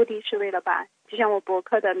是目的是为了把，就像我博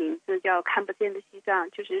客的名字叫看不见的西藏，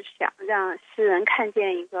就是想让世人看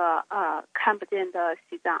见一个看不见的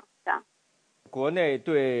西藏这样。国内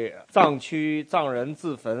对藏区藏人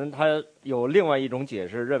自焚，他有另外一种解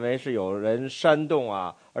释，认为是有人煽动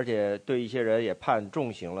啊，而且对一些人也判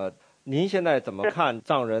重刑了。您现在怎么看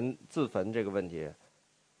藏人自焚这个问题？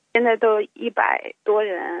现在都100多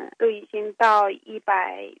人，都已经到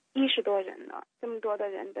110多人了。这么多的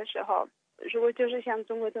人的时候，如果就是像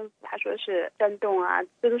中国政府他说是煽动啊，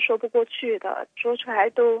这都说不过去的，说出来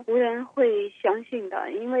都无人会相信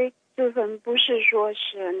的。因为这份不是说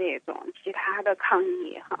是那种其他的抗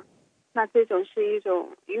议哈，那这种是一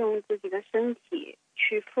种用自己的身体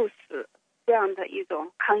去赴死这样的一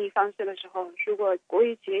种抗议方式的时候，如果过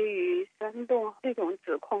于结于煽动这种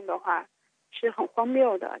指控的话，是很荒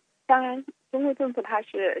谬的。当然中国政府他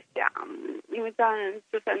是想，因为当然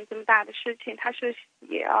这份这么大的事情，他是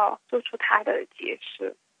也要做出他的解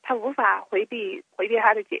释，他无法回避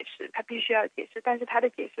他的解释，他必须要解释，但是他的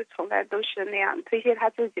解释从来都是那样推卸他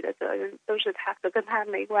自己的责任，都是他跟他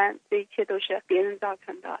没关，这一切都是别人造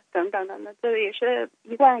成的等等等等，这也是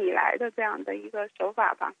一贯以来的这样的一个手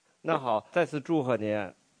法吧。那好，再次祝贺您。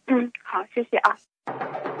好，谢谢啊。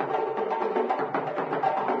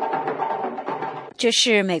这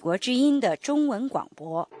是美国之音的中文广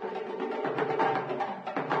播。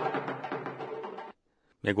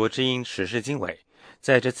美国之音时事经纬，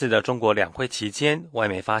在这次的中国两会期间，外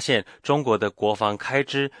媒发现中国的国防开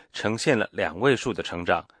支呈现了2位数的成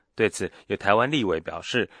长。对此，有台湾立委表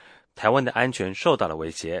示，台湾的安全受到了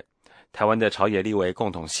威胁。台湾的朝野立委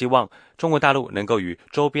共同希望中国大陆能够与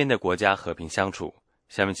周边的国家和平相处。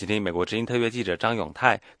下面请听美国之音特约记者张永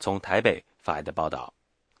泰从台北发来的报道。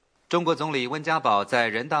中国总理温家宝在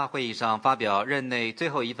人大会议上发表任内最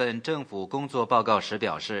后一份政府工作报告时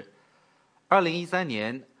表示，2013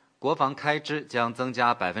年国防开支将增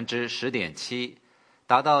加 10.7%，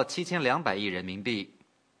 达到7200亿人民币。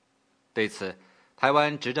对此，台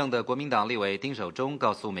湾执政的国民党立委丁守中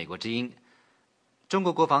告诉美国之音，中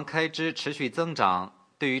国国防开支持续增长，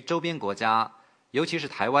对于周边国家，尤其是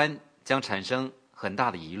台湾，将产生很大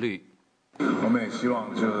的疑虑。我们也希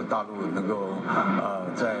望就是大陆能够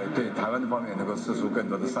在对台湾的方面能够释出更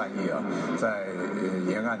多的善意啊，在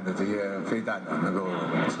沿岸的这些飞弹能够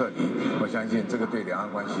撤离。我相信这个对两岸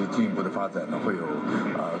关系进一步的发展会有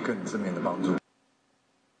更正面的帮助。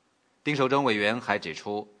丁守中委员还指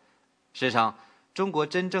出，事实上，中国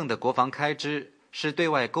真正的国防开支是对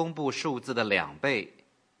外公布数字的2倍，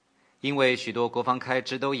因为许多国防开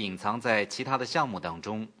支都隐藏在其他的项目当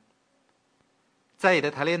中。在野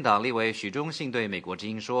的台联党立委许忠信对美国之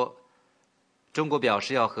音说，中国表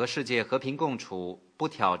示要和世界和平共处，不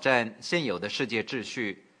挑战现有的世界秩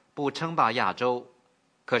序，不称霸亚洲，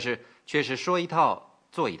可是却是说一套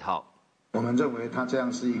做一套。我们认为他这样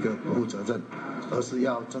是一个不负责任，而是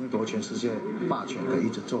要争夺全世界霸权的一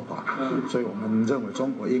种做法。所以我们认为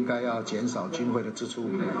中国应该要减少军费的支出，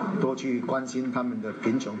多去关心他们的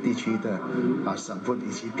贫穷地区的省份以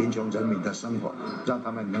及贫穷人民的生活，让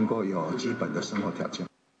他们能够有基本的生活条件。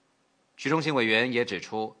许忠信委员也指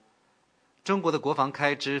出，中国的国防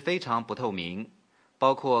开支非常不透明，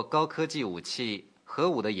包括高科技武器、核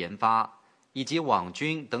武的研发以及网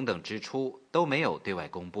军等等支出都没有对外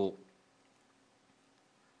公布。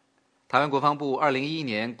台湾国防部2011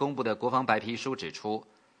年公布的国防白皮书指出，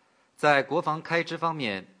在国防开支方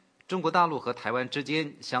面，中国大陆和台湾之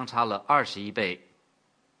间相差了21倍。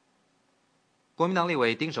国民党立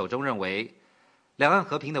委丁守中认为，两岸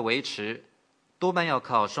和平的维持多半要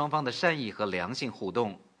靠双方的善意和良性互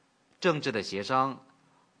动，政治的协商，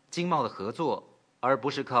经贸的合作，而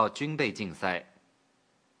不是靠军备竞赛。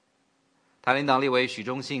台联党立委许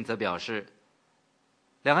忠信则表示，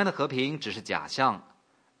两岸的和平只是假象，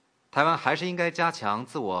台湾还是应该加强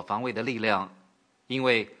自我防卫的力量，因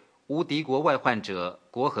为无敌国外患者，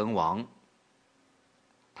国恒亡。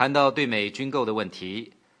谈到对美军购的问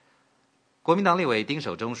题，国民党立委丁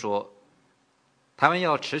守中说，台湾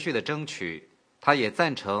要持续的争取，他也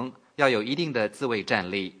赞成要有一定的自卫战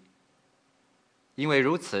力，因为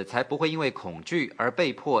如此才不会因为恐惧而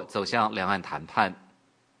被迫走向两岸谈判。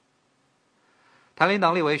台联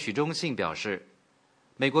党立委许忠信表示，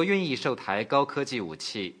美国愿意售台高科技武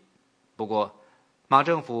器，不过马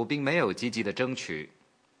政府并没有积极的争取。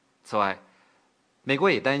此外，美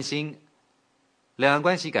国也担心两岸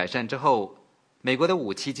关系改善之后，美国的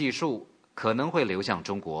武器技术可能会流向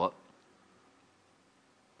中国。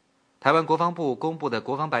台湾国防部公布的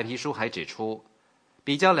国防白皮书还指出，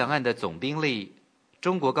比较两岸的总兵力，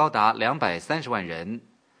中国高达230万人，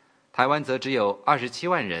台湾则只有27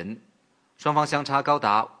万人，双方相差高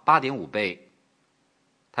达 8.5 倍。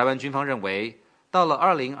台湾军方认为，到了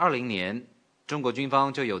2020年，中国军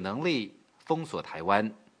方就有能力封锁台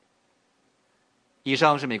湾。以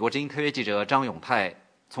上是美国之音特约记者张永泰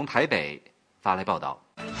从台北发来报道。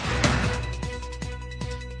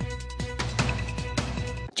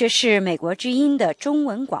这是美国之音的中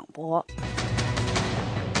文广播。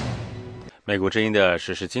美国之音的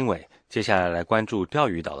时事经纬，接下来来关注钓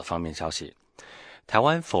鱼岛的方面消息。台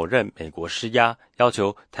湾否认美国施压，要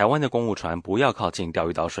求台湾的公务船不要靠近钓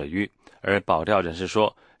鱼岛水域，而保钓人士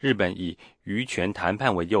说，日本以渔权谈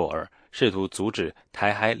判为诱饵，试图阻止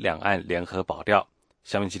台海两岸联合保钓。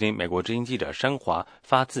下面请听美国之音记者申华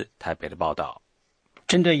发自台北的报道。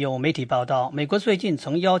针对有媒体报道，美国最近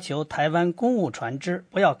曾要求台湾公务船只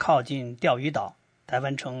不要靠近钓鱼岛，台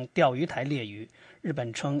湾称钓鱼台列屿，日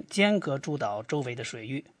本称间隔诸岛周围的水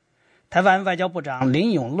域。台湾外交部长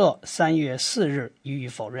林永乐3月4日予以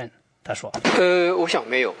否认。他说：我想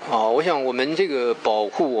没有啊，我想我们这个保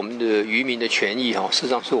护我们的渔民的权益啊，事实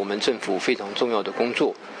上是我们政府非常重要的工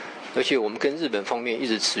作。而且我们跟日本方面一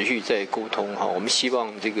直持续在沟通哈，我们希望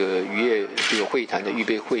这个渔业这个会谈的预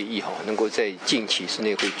备会议哈，能够在近期之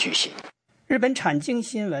内会举行。日本产经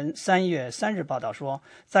新闻3月3日报道说，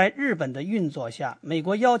在日本的运作下，美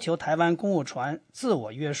国要求台湾公务船自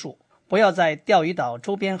我约束，不要在钓鱼岛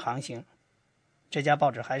周边航行。这家报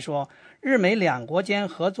纸还说，日美两国间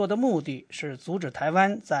合作的目的是阻止台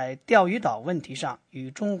湾在钓鱼岛问题上与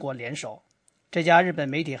中国联手。这家日本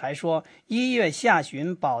媒体还说，1月下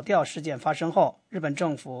旬保钓事件发生后，日本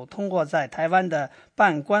政府通过在台湾的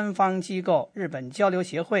半官方机构日本交流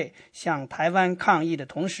协会向台湾抗议的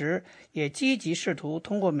同时，也积极试图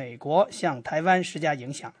通过美国向台湾施加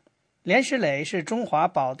影响。连石磊是中华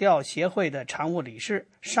保钓协会的常务理事，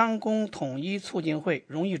商工统一促进会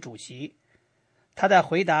荣誉主席。他在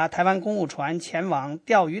回答台湾公务船前往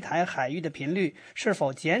钓鱼台海域的频率是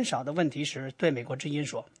否减少的问题时，对美国之音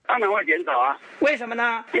说：当然会减少啊。为什么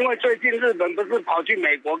呢？因为最近日本不是跑去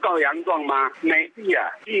美国告洋状吗？美帝啊，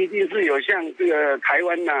一定是有向这个台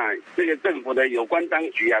湾这个政府的有关当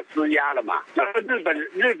局施压了嘛。那么日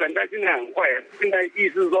本他现在很坏，现在意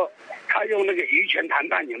思是说他用那个渔权谈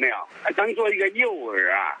判有没有？当做一个诱饵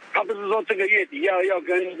啊。他不是说这个月底要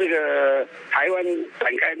跟这个台湾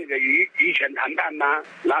展开那个渔权谈判吗？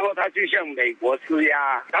然后他就向美国施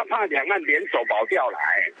压，他怕两岸联手保钓来。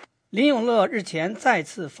林永乐日前再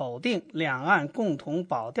次否定两岸共同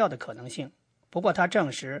保钓的可能性，不过他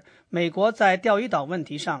证实美国在钓鱼岛问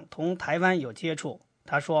题上同台湾有接触。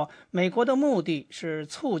他说，美国的目的是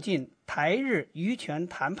促进台日渔权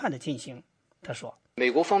谈判的进行。他说，美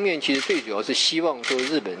国方面其实最主要是希望说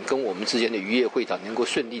日本跟我们之间的渔业会谈能够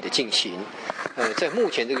顺利的进行。在目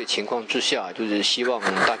前这个情况之下，就是希望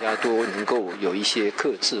大家都能够有一些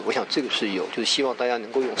克制。我想这个是有，就是希望大家能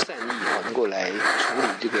够用善意能够来处理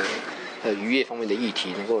这个渔业方面的议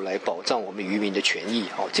题，能够来保障我们渔民的权益。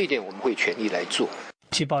这一点我们会全力来做。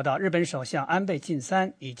据报道，日本首相安倍晋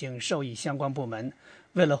三已经授意相关部门，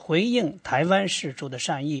为了回应台湾释出的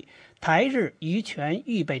善意，台日渔权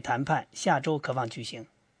预备谈判下周可望举行。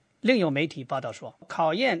另有媒体报道说，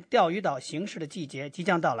考验钓鱼岛形势的季节即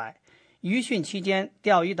将到来，渔汛期间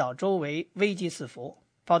钓鱼岛周围危机四伏。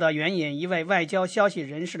报道援引一位外交消息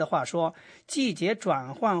人士的话说，季节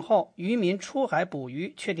转换后渔民出海捕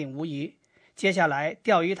鱼确定无疑，接下来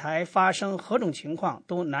钓鱼台发生何种情况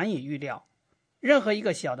都难以预料，任何一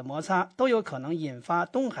个小的摩擦都有可能引发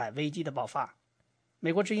东海危机的爆发。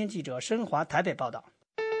美国之音记者申华台北报道。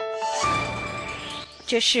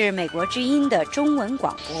这是美国之音的中文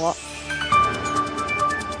广播。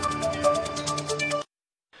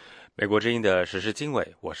美国之音的时事经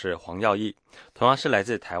纬，我是黄耀义。同样是来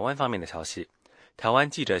自台湾方面的消息，台湾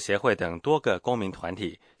记者协会等多个公民团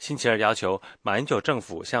体星期二要求马英九政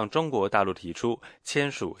府向中国大陆提出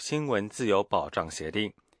签署新闻自由保障协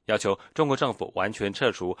定，要求中国政府完全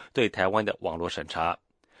撤除对台湾的网络审查。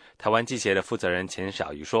台湾记协的负责人钱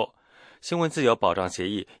小瑜说，新闻自由保障协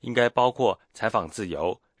议应该包括采访自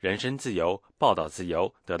由、人身自由、报道自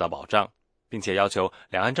由得到保障，并且要求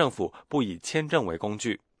两岸政府不以签证为工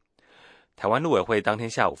具。台湾陆委会当天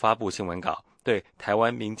下午发布新闻稿，对台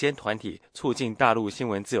湾民间团体促进大陆新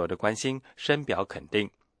闻自由的关心深表肯定，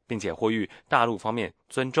并且呼吁大陆方面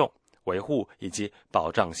尊重、维护以及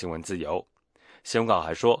保障新闻自由。新闻稿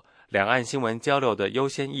还说，两岸新闻交流的优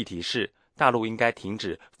先议题是大陆应该停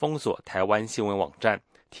止封锁台湾新闻网站，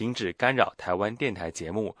停止干扰台湾电台节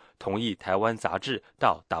目，同意台湾杂志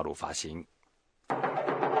到大陆发行。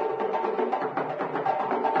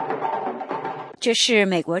这是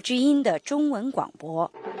美国之音的中文广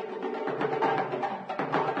播。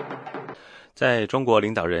在中国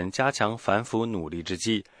领导人加强反腐努力之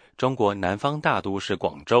际，中国南方大都市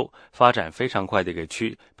广州发展非常快的一个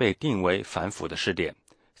区被定为反腐的试点。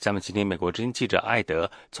下面请听美国之音记者艾德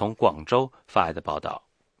从广州发来的报道。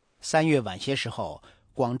3月晚些时候，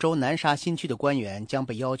广州南沙新区的官员将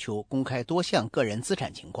被要求公开多项个人资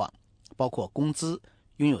产情况，包括工资、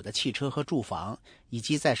拥有的汽车和住房，以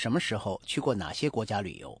及在什么时候去过哪些国家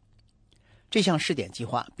旅游。这项试点计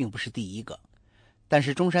划并不是第一个，但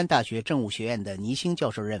是中山大学政务学院的倪星教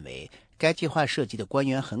授认为，该计划涉及的官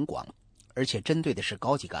员很广，而且针对的是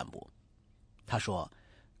高级干部。他说，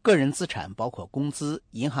个人资产包括工资、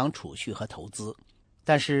银行储蓄和投资，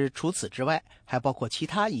但是除此之外，还包括其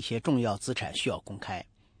他一些重要资产需要公开。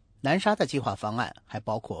南沙的计划方案还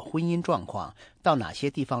包括婚姻状况、到哪些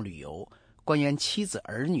地方旅游、官员妻子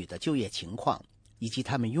儿女的就业情况，以及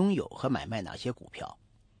他们拥有和买卖哪些股票。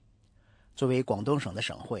作为广东省的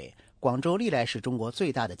省会，广州历来是中国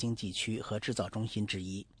最大的经济区和制造中心之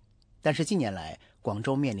一。但是近年来，广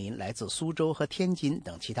州面临来自苏州和天津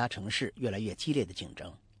等其他城市越来越激烈的竞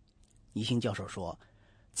争。倪星教授说，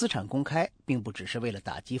资产公开并不只是为了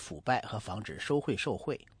打击腐败和防止收贿受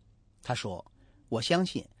贿。他说，我相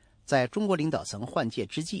信在中国领导层换届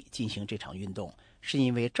之际进行这场运动，是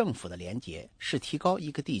因为政府的廉洁是提高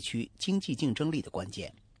一个地区经济竞争力的关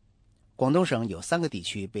键。广东省有3个地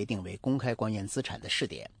区被定为公开官员资产的试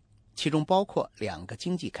点，其中包括2个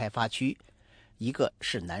经济开发区，一个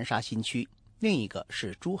是南沙新区，另一个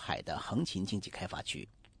是珠海的横琴经济开发区。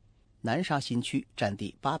南沙新区占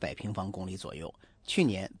地800平方公里左右，去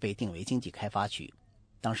年被定为经济开发区。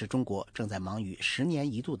当时中国正在忙于10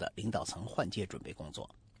年一度的领导层换届准备工作。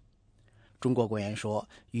中国官员说，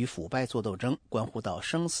与腐败作斗争关乎到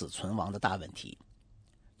生死存亡的大问题，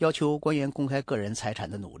要求官员公开个人财产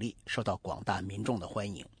的努力受到广大民众的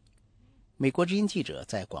欢迎。美国之音记者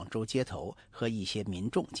在广州街头和一些民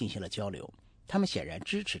众进行了交流，他们显然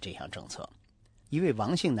支持这项政策。一位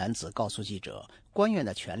王姓男子告诉记者，官员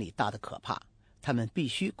的权力大得可怕，他们必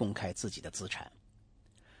须公开自己的资产。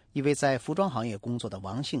一位在服装行业工作的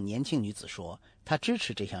王姓年轻女子说，她支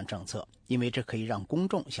持这项政策，因为这可以让公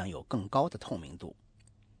众享有更高的透明度。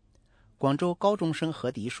广州高中生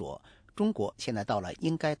何迪说，中国现在到了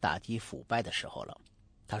应该打击腐败的时候了。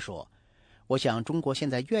他说，我想中国现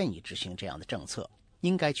在愿意执行这样的政策，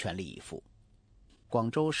应该全力以赴。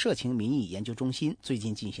广州社情民意研究中心最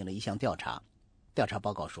近进行了一项调查，调查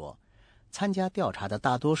报告说，参加调查的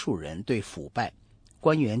大多数人对腐败、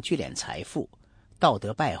官员聚敛财富、道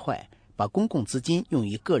德败坏、把公共资金用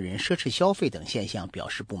于个人奢侈消费等现象表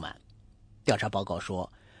示不满。调查报告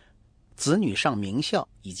说，子女上名校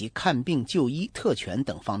以及看病就医特权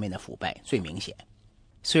等方面的腐败最明显。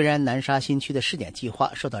虽然南沙新区的试点计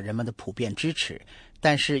划受到人们的普遍支持，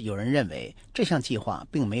但是有人认为这项计划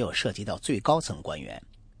并没有涉及到最高层官员。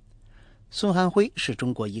孙汉辉是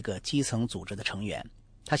中国一个基层组织的成员，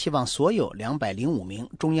他希望所有205名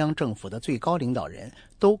中央政府的最高领导人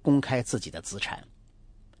都公开自己的资产。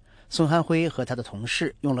孙汉辉和他的同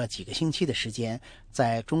事用了几个星期的时间，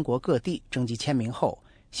在中国各地征集签名后，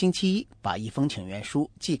星期一把一封请愿书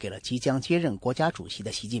寄给了即将接任国家主席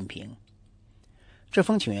的习近平。这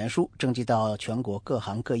封请愿书征集到全国各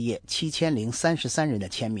行各业7033人的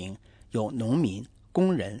签名，有农民、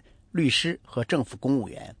工人、律师和政府公务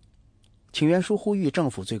员。请愿书呼吁政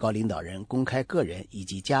府最高领导人公开个人以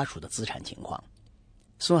及家属的资产情况。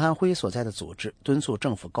孙汉辉所在的组织敦促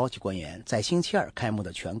政府高级官员在星期二开幕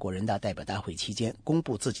的全国人大代表大会期间公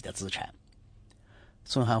布自己的资产。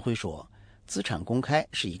孙汉辉说，资产公开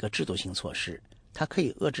是一个制度性措施，它可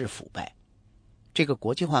以遏制腐败。这个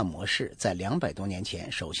国际化模式在200多年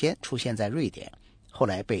前首先出现在瑞典，后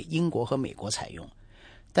来被英国和美国采用。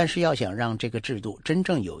但是要想让这个制度真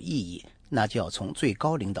正有意义，那就要从最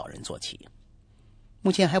高领导人做起。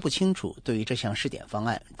目前还不清楚对于这项试点方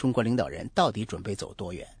案，中国领导人到底准备走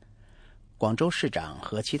多远。广州市长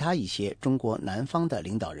和其他一些中国南方的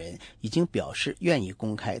领导人已经表示愿意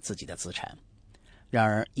公开自己的资产。然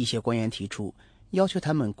而一些官员提出，要求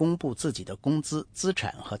他们公布自己的工资、资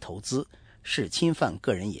产和投资是侵犯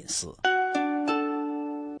个人隐私。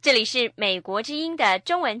这里是美国之音的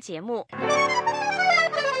中文节目。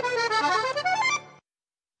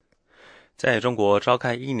在中国召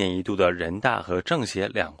开1年1度的人大和政协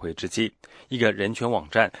两会之际，一个人权网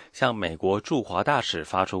站向美国驻华大使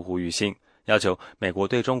发出呼吁信，要求美国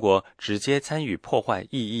对中国直接参与破坏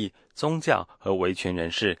异议、宗教和维权人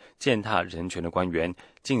士践踏人权的官员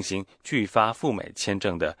进行拒发赴美签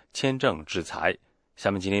证的签证制裁。下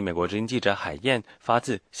面请听美国之音记者海燕发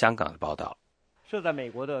自香港的报道。设在美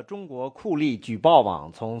国的中国酷吏举报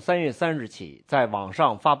网从3月3日起在网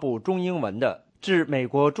上发布中英文的致美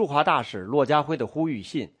国驻华大使骆家辉的呼吁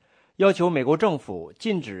信，要求美国政府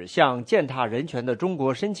禁止向践踏人权的中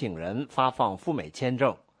国申请人发放赴美签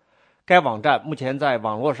证。该网站目前在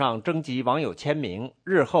网络上征集网友签名，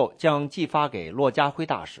日后将寄发给骆家辉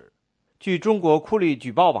大使。据中国酷吏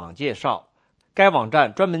举报网介绍，该网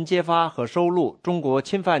站专门揭发和收录中国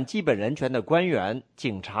侵犯基本人权的官员、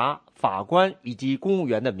警察、法官以及公务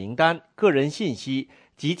员的名单、个人信息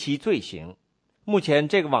及其罪行。目前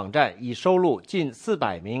这个网站已收录近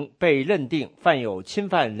400名被认定犯有侵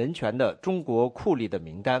犯人权的中国酷吏的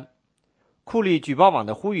名单。酷吏举报网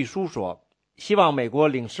的呼吁书说，希望美国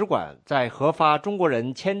领事馆在核发中国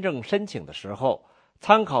人签证申请的时候，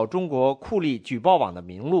参考中国酷吏举报网的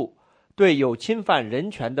名录，对有侵犯人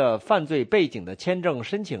权的犯罪背景的签证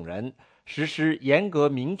申请人实施严格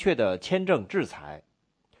明确的签证制裁。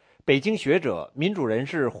北京学者、民主人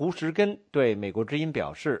士胡石根对美国之音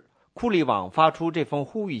表示，酷吏网发出这封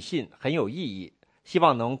呼吁信很有意义，希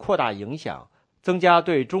望能扩大影响，增加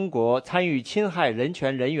对中国参与侵害人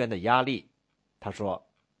权人员的压力。他说，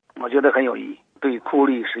我觉得很有意义，对酷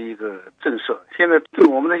吏是一个震慑。现在对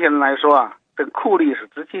我们这些人来说啊，这个酷吏是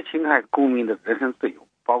直接侵害公民的人身自由，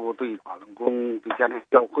包括对法轮功、对家庭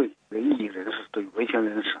教会、对异议人士、对维权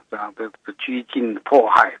人士这样的拘禁迫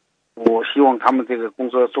害。我希望他们这个工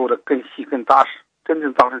作做得更细更扎实，真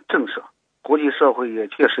正造成震慑。国际社会也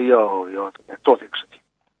确实要做这个事情。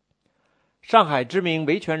上海知名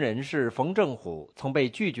维权人士冯正虎曾被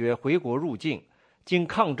拒绝回国入境，经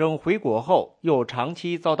抗争回国后，又长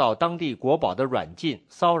期遭到当地国保的软禁、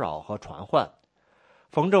骚扰和传唤。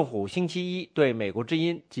冯正虎星期一对美国之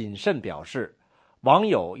音谨慎表示，网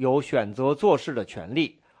友有选择做事的权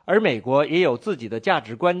利，而美国也有自己的价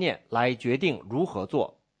值观念来决定如何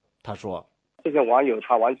做。他说，这些网友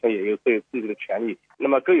他完全也有对自己的权利，那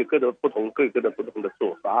么各有各的不同，各有各的不同的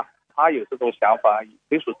做法。他有这种想法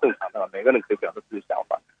非属正常的，每个人可以表示自己的想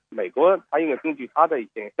法。美国他应该根据他的一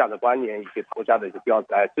些价值观念、一些国家的一些标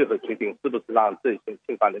准来最后决定是不是让这些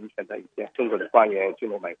侵犯人权的一些中国的官员进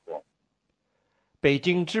入美国。北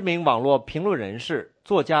京知名网络评论人士、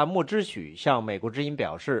作家莫之许向美国之音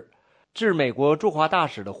表示，致美国驻华大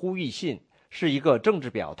使的呼吁信是一个政治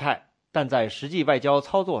表态，但在实际外交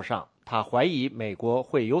操作上，他怀疑美国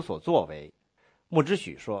会有所作为。莫之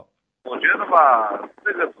许说，我觉得吧，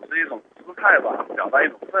这个只是一种姿态吧，表达一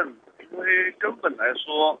种愤怒。因为根本来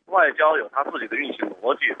说，外交有它自己的运行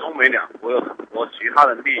逻辑，中美两国有很多其他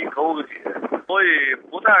的利益勾结，所以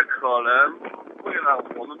不太可能为了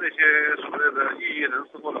我们这些所谓的异议人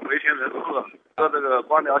士或者维权人士和这个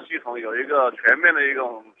官僚系统有一个全面的一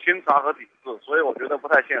种清查和抵制，所以我觉得不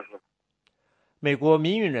太现实。美国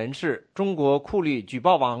民运人士、中国酷吏举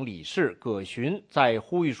报网理事葛寻在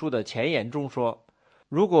呼吁书的前言中说，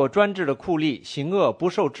如果专制的酷吏行恶不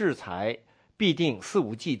受制裁，必定肆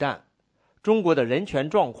无忌惮。中国的人权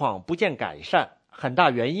状况不见改善，很大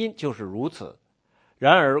原因就是如此。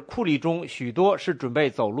然而酷吏中许多是准备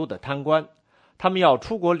走路的贪官，他们要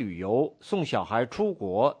出国旅游，送小孩出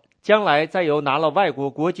国，将来再由拿了外国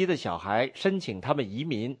国籍的小孩申请他们移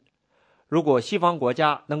民。如果西方国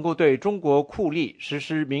家能够对中国酷吏实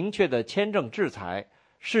施明确的签证制裁，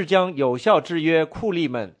是将有效制约酷吏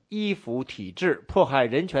们依附体制、迫害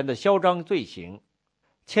人权的嚣张罪行。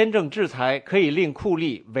签证制裁可以令酷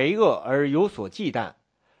吏为恶而有所忌惮，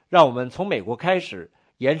让我们从美国开始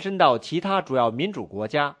延伸到其他主要民主国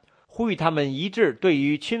家，呼吁他们一致对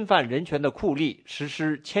于侵犯人权的酷吏实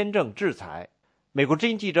施签证制裁。美国之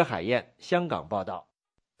音记者海燕，香港报道。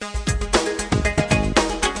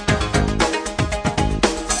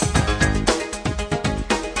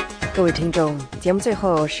各位听众，节目最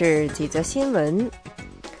后是几则新闻。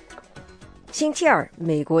星期二，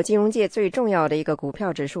美国金融界最重要的一个股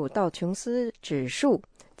票指数道琼斯指数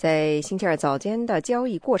在星期二早间的交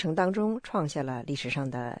易过程当中创下了历史上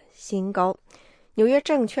的新高。纽约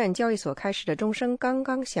证券交易所开始的钟声刚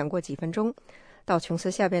刚响过几分钟，道琼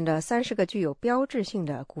斯下边的30个具有标志性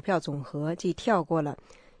的股票总和即跳过了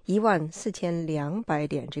14200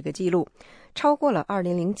点这个记录，超过了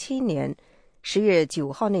2007年10月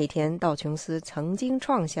9号那天道琼斯曾经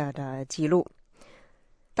创下的记录。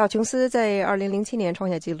道琼斯在2007年创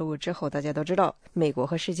下纪录之后，大家都知道美国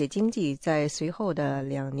和世界经济在随后的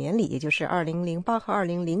2年里，也就是2008和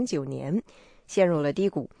2009年陷入了低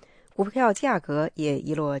谷，股票价格也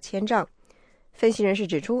一落千丈。分析人士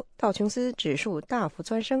指出，道琼斯指数大幅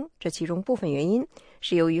蹿升，这其中部分原因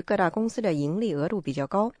是由于各大公司的盈利额度比较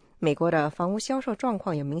高，美国的房屋销售状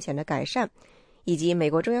况有明显的改善，以及美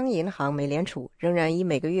国中央银行美联储仍然以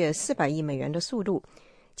每个月400亿美元的速度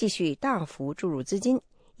继续大幅注入资金，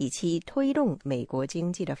以期推动美国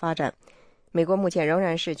经济的发展。美国目前仍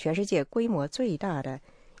然是全世界规模最大的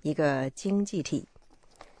一个经济体。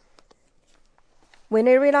委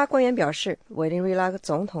内瑞拉官员表示，委内瑞拉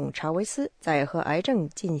总统查韦斯在和癌症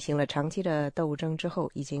进行了长期的斗争之后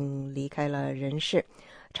已经离开了人世。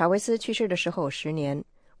查韦斯去世的时候时年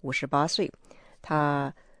58岁，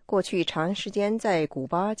他过去长时间在古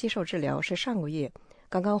巴接受治疗，是上个月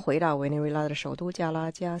刚刚回到委内瑞拉的首都加拉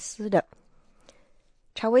加斯的。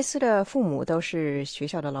查韦斯的父母都是学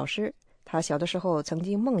校的老师，他小的时候曾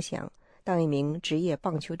经梦想当一名职业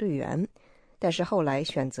棒球队员，但是后来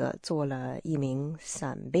选择做了一名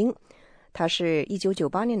伞兵。他是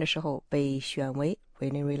1998年的时候被选为委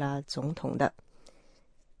内瑞拉总统的。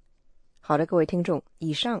好的，各位听众，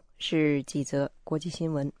以上是几则国际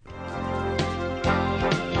新闻。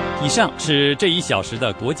以上是这1小时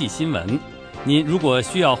的国际新闻。您如果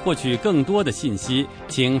需要获取更多的信息，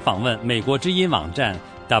请访问美国之音网站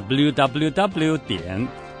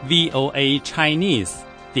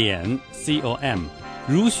www.voachinese.com。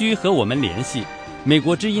如需和我们联系，美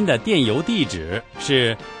国之音的电邮地址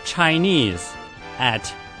是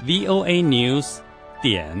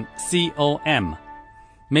chinese@voanews.com。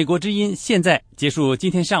美国之音现在结束今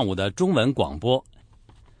天上午的中文广播。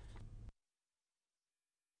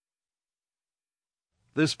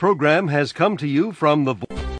This program has come to you from the